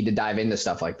feel the need to dive into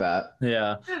stuff like that.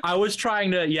 Yeah. I was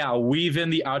trying to, weave in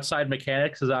the outside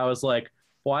mechanics because I was like,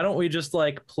 why don't we just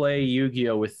like play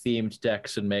Yu-Gi-Oh with themed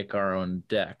decks and make our own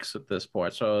decks at this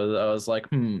point? So I was like,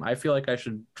 I feel like I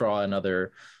should draw in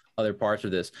other parts of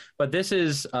this. But this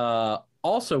is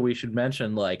also, we should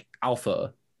mention like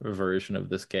alpha version of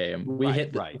this game. We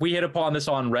hit upon this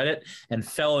on Reddit and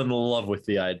fell in love with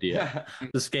the idea.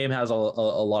 This game has a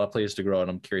lot of places to grow, and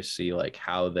I'm curious to see like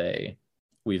how they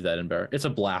weave that in better. It's a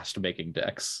blast making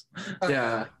decks.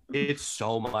 Yeah, it's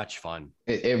so much fun.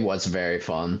 It was very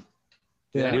fun.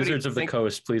 Yeah, Wizards of the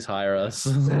Coast, please hire us.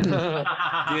 Did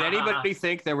anybody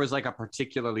think there was like a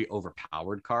particularly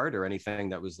overpowered card or anything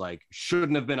that was like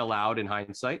shouldn't have been allowed in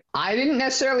hindsight? I didn't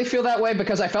necessarily feel that way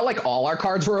because I felt like all our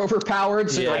cards were overpowered,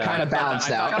 so it kind of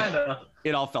balanced out.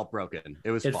 It all felt broken.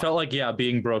 It felt like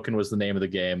being broken was the name of the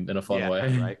game in a fun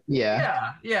way. Right?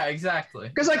 Yeah, exactly.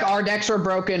 Because like our decks were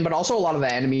broken, but also a lot of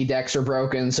the enemy decks are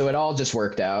broken, so it all just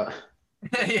worked out.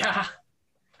 Yeah.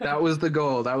 That was the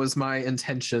goal. That was my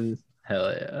intention.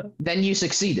 Hell yeah. Then you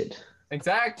succeeded.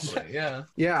 Exactly. Yeah.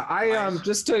 Yeah. I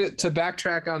just to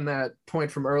backtrack on that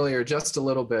point from earlier just a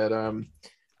little bit.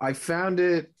 I found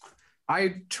it.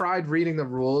 I tried reading the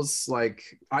rules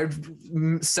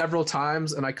several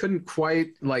times, and I couldn't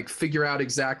quite like figure out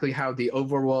exactly how the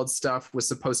overworld stuff was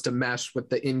supposed to mesh with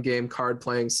the in-game card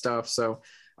playing stuff. So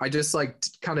I just like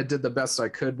kind of did the best I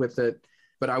could with it.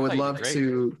 But I would love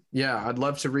to. Yeah, I'd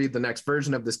love to read the next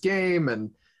version of this game,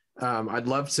 and I'd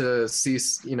love to see,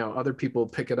 other people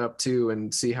pick it up too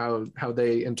and see how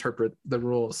they interpret the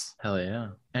rules. Hell yeah.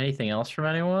 Anything else from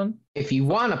anyone? If you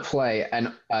want to play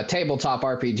a tabletop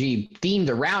RPG themed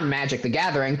around Magic the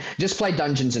Gathering, just play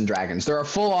Dungeons and Dragons. There are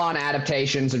full-on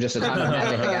adaptations of just a ton of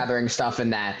Magic the Gathering stuff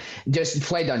in that. Just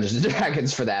play Dungeons and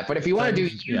Dragons for that. But if you want to do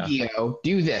Yu-Gi-Oh,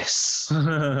 do this.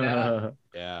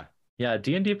 Yeah. Yeah,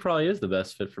 D&D probably is the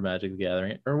best fit for Magic the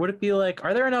Gathering. Or would it be like,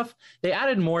 are there enough? They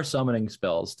added more summoning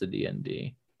spells to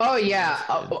D&D. Oh yeah,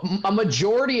 a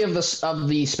majority of the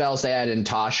spells they had in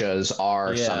Tasha's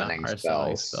are summoning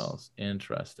spells.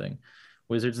 Interesting.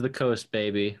 Wizards of the Coast,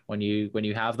 baby. When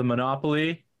you have the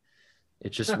monopoly, it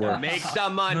just works. Make the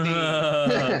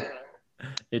money.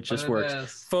 It just But it works.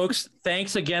 is. Folks,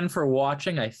 thanks again for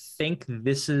watching. I think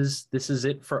this is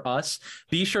it for us.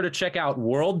 Be sure to check out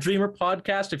World Dreamer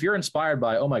podcast. If you're inspired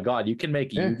by, oh my God, you can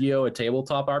make Yu-Gi-Oh! A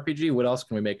tabletop RPG. What else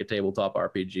can we make a tabletop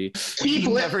RPG? Keep,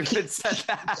 Never even said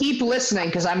that. keep listening,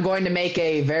 because I'm going to make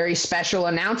a very special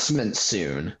announcement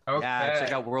soon. Okay. Yeah,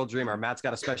 check out World Dreamer. Matt's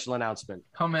got a special announcement.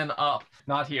 Coming up,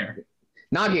 not here.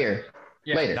 Not here.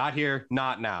 Yeah. Later. Not here,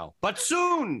 not now, but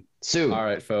soon. Soon. All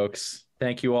right, folks.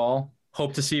 Thank you all.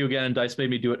 Hope to see you again in Dice Made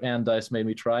Me Do It and Dice Made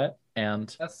Me Try It.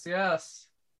 And Yes.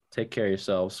 take care of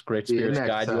yourselves. Great See you spirits next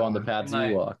guide you on the time. paths Good night.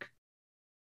 you walk.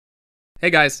 Hey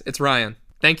guys, it's Ryan.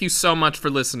 Thank you so much for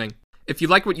listening. If you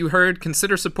like what you heard,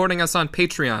 consider supporting us on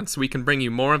Patreon so we can bring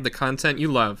you more of the content you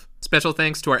love. Special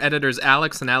thanks to our editors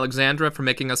Alex and Alexandra for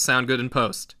making us sound good in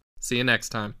post. See you next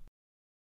time.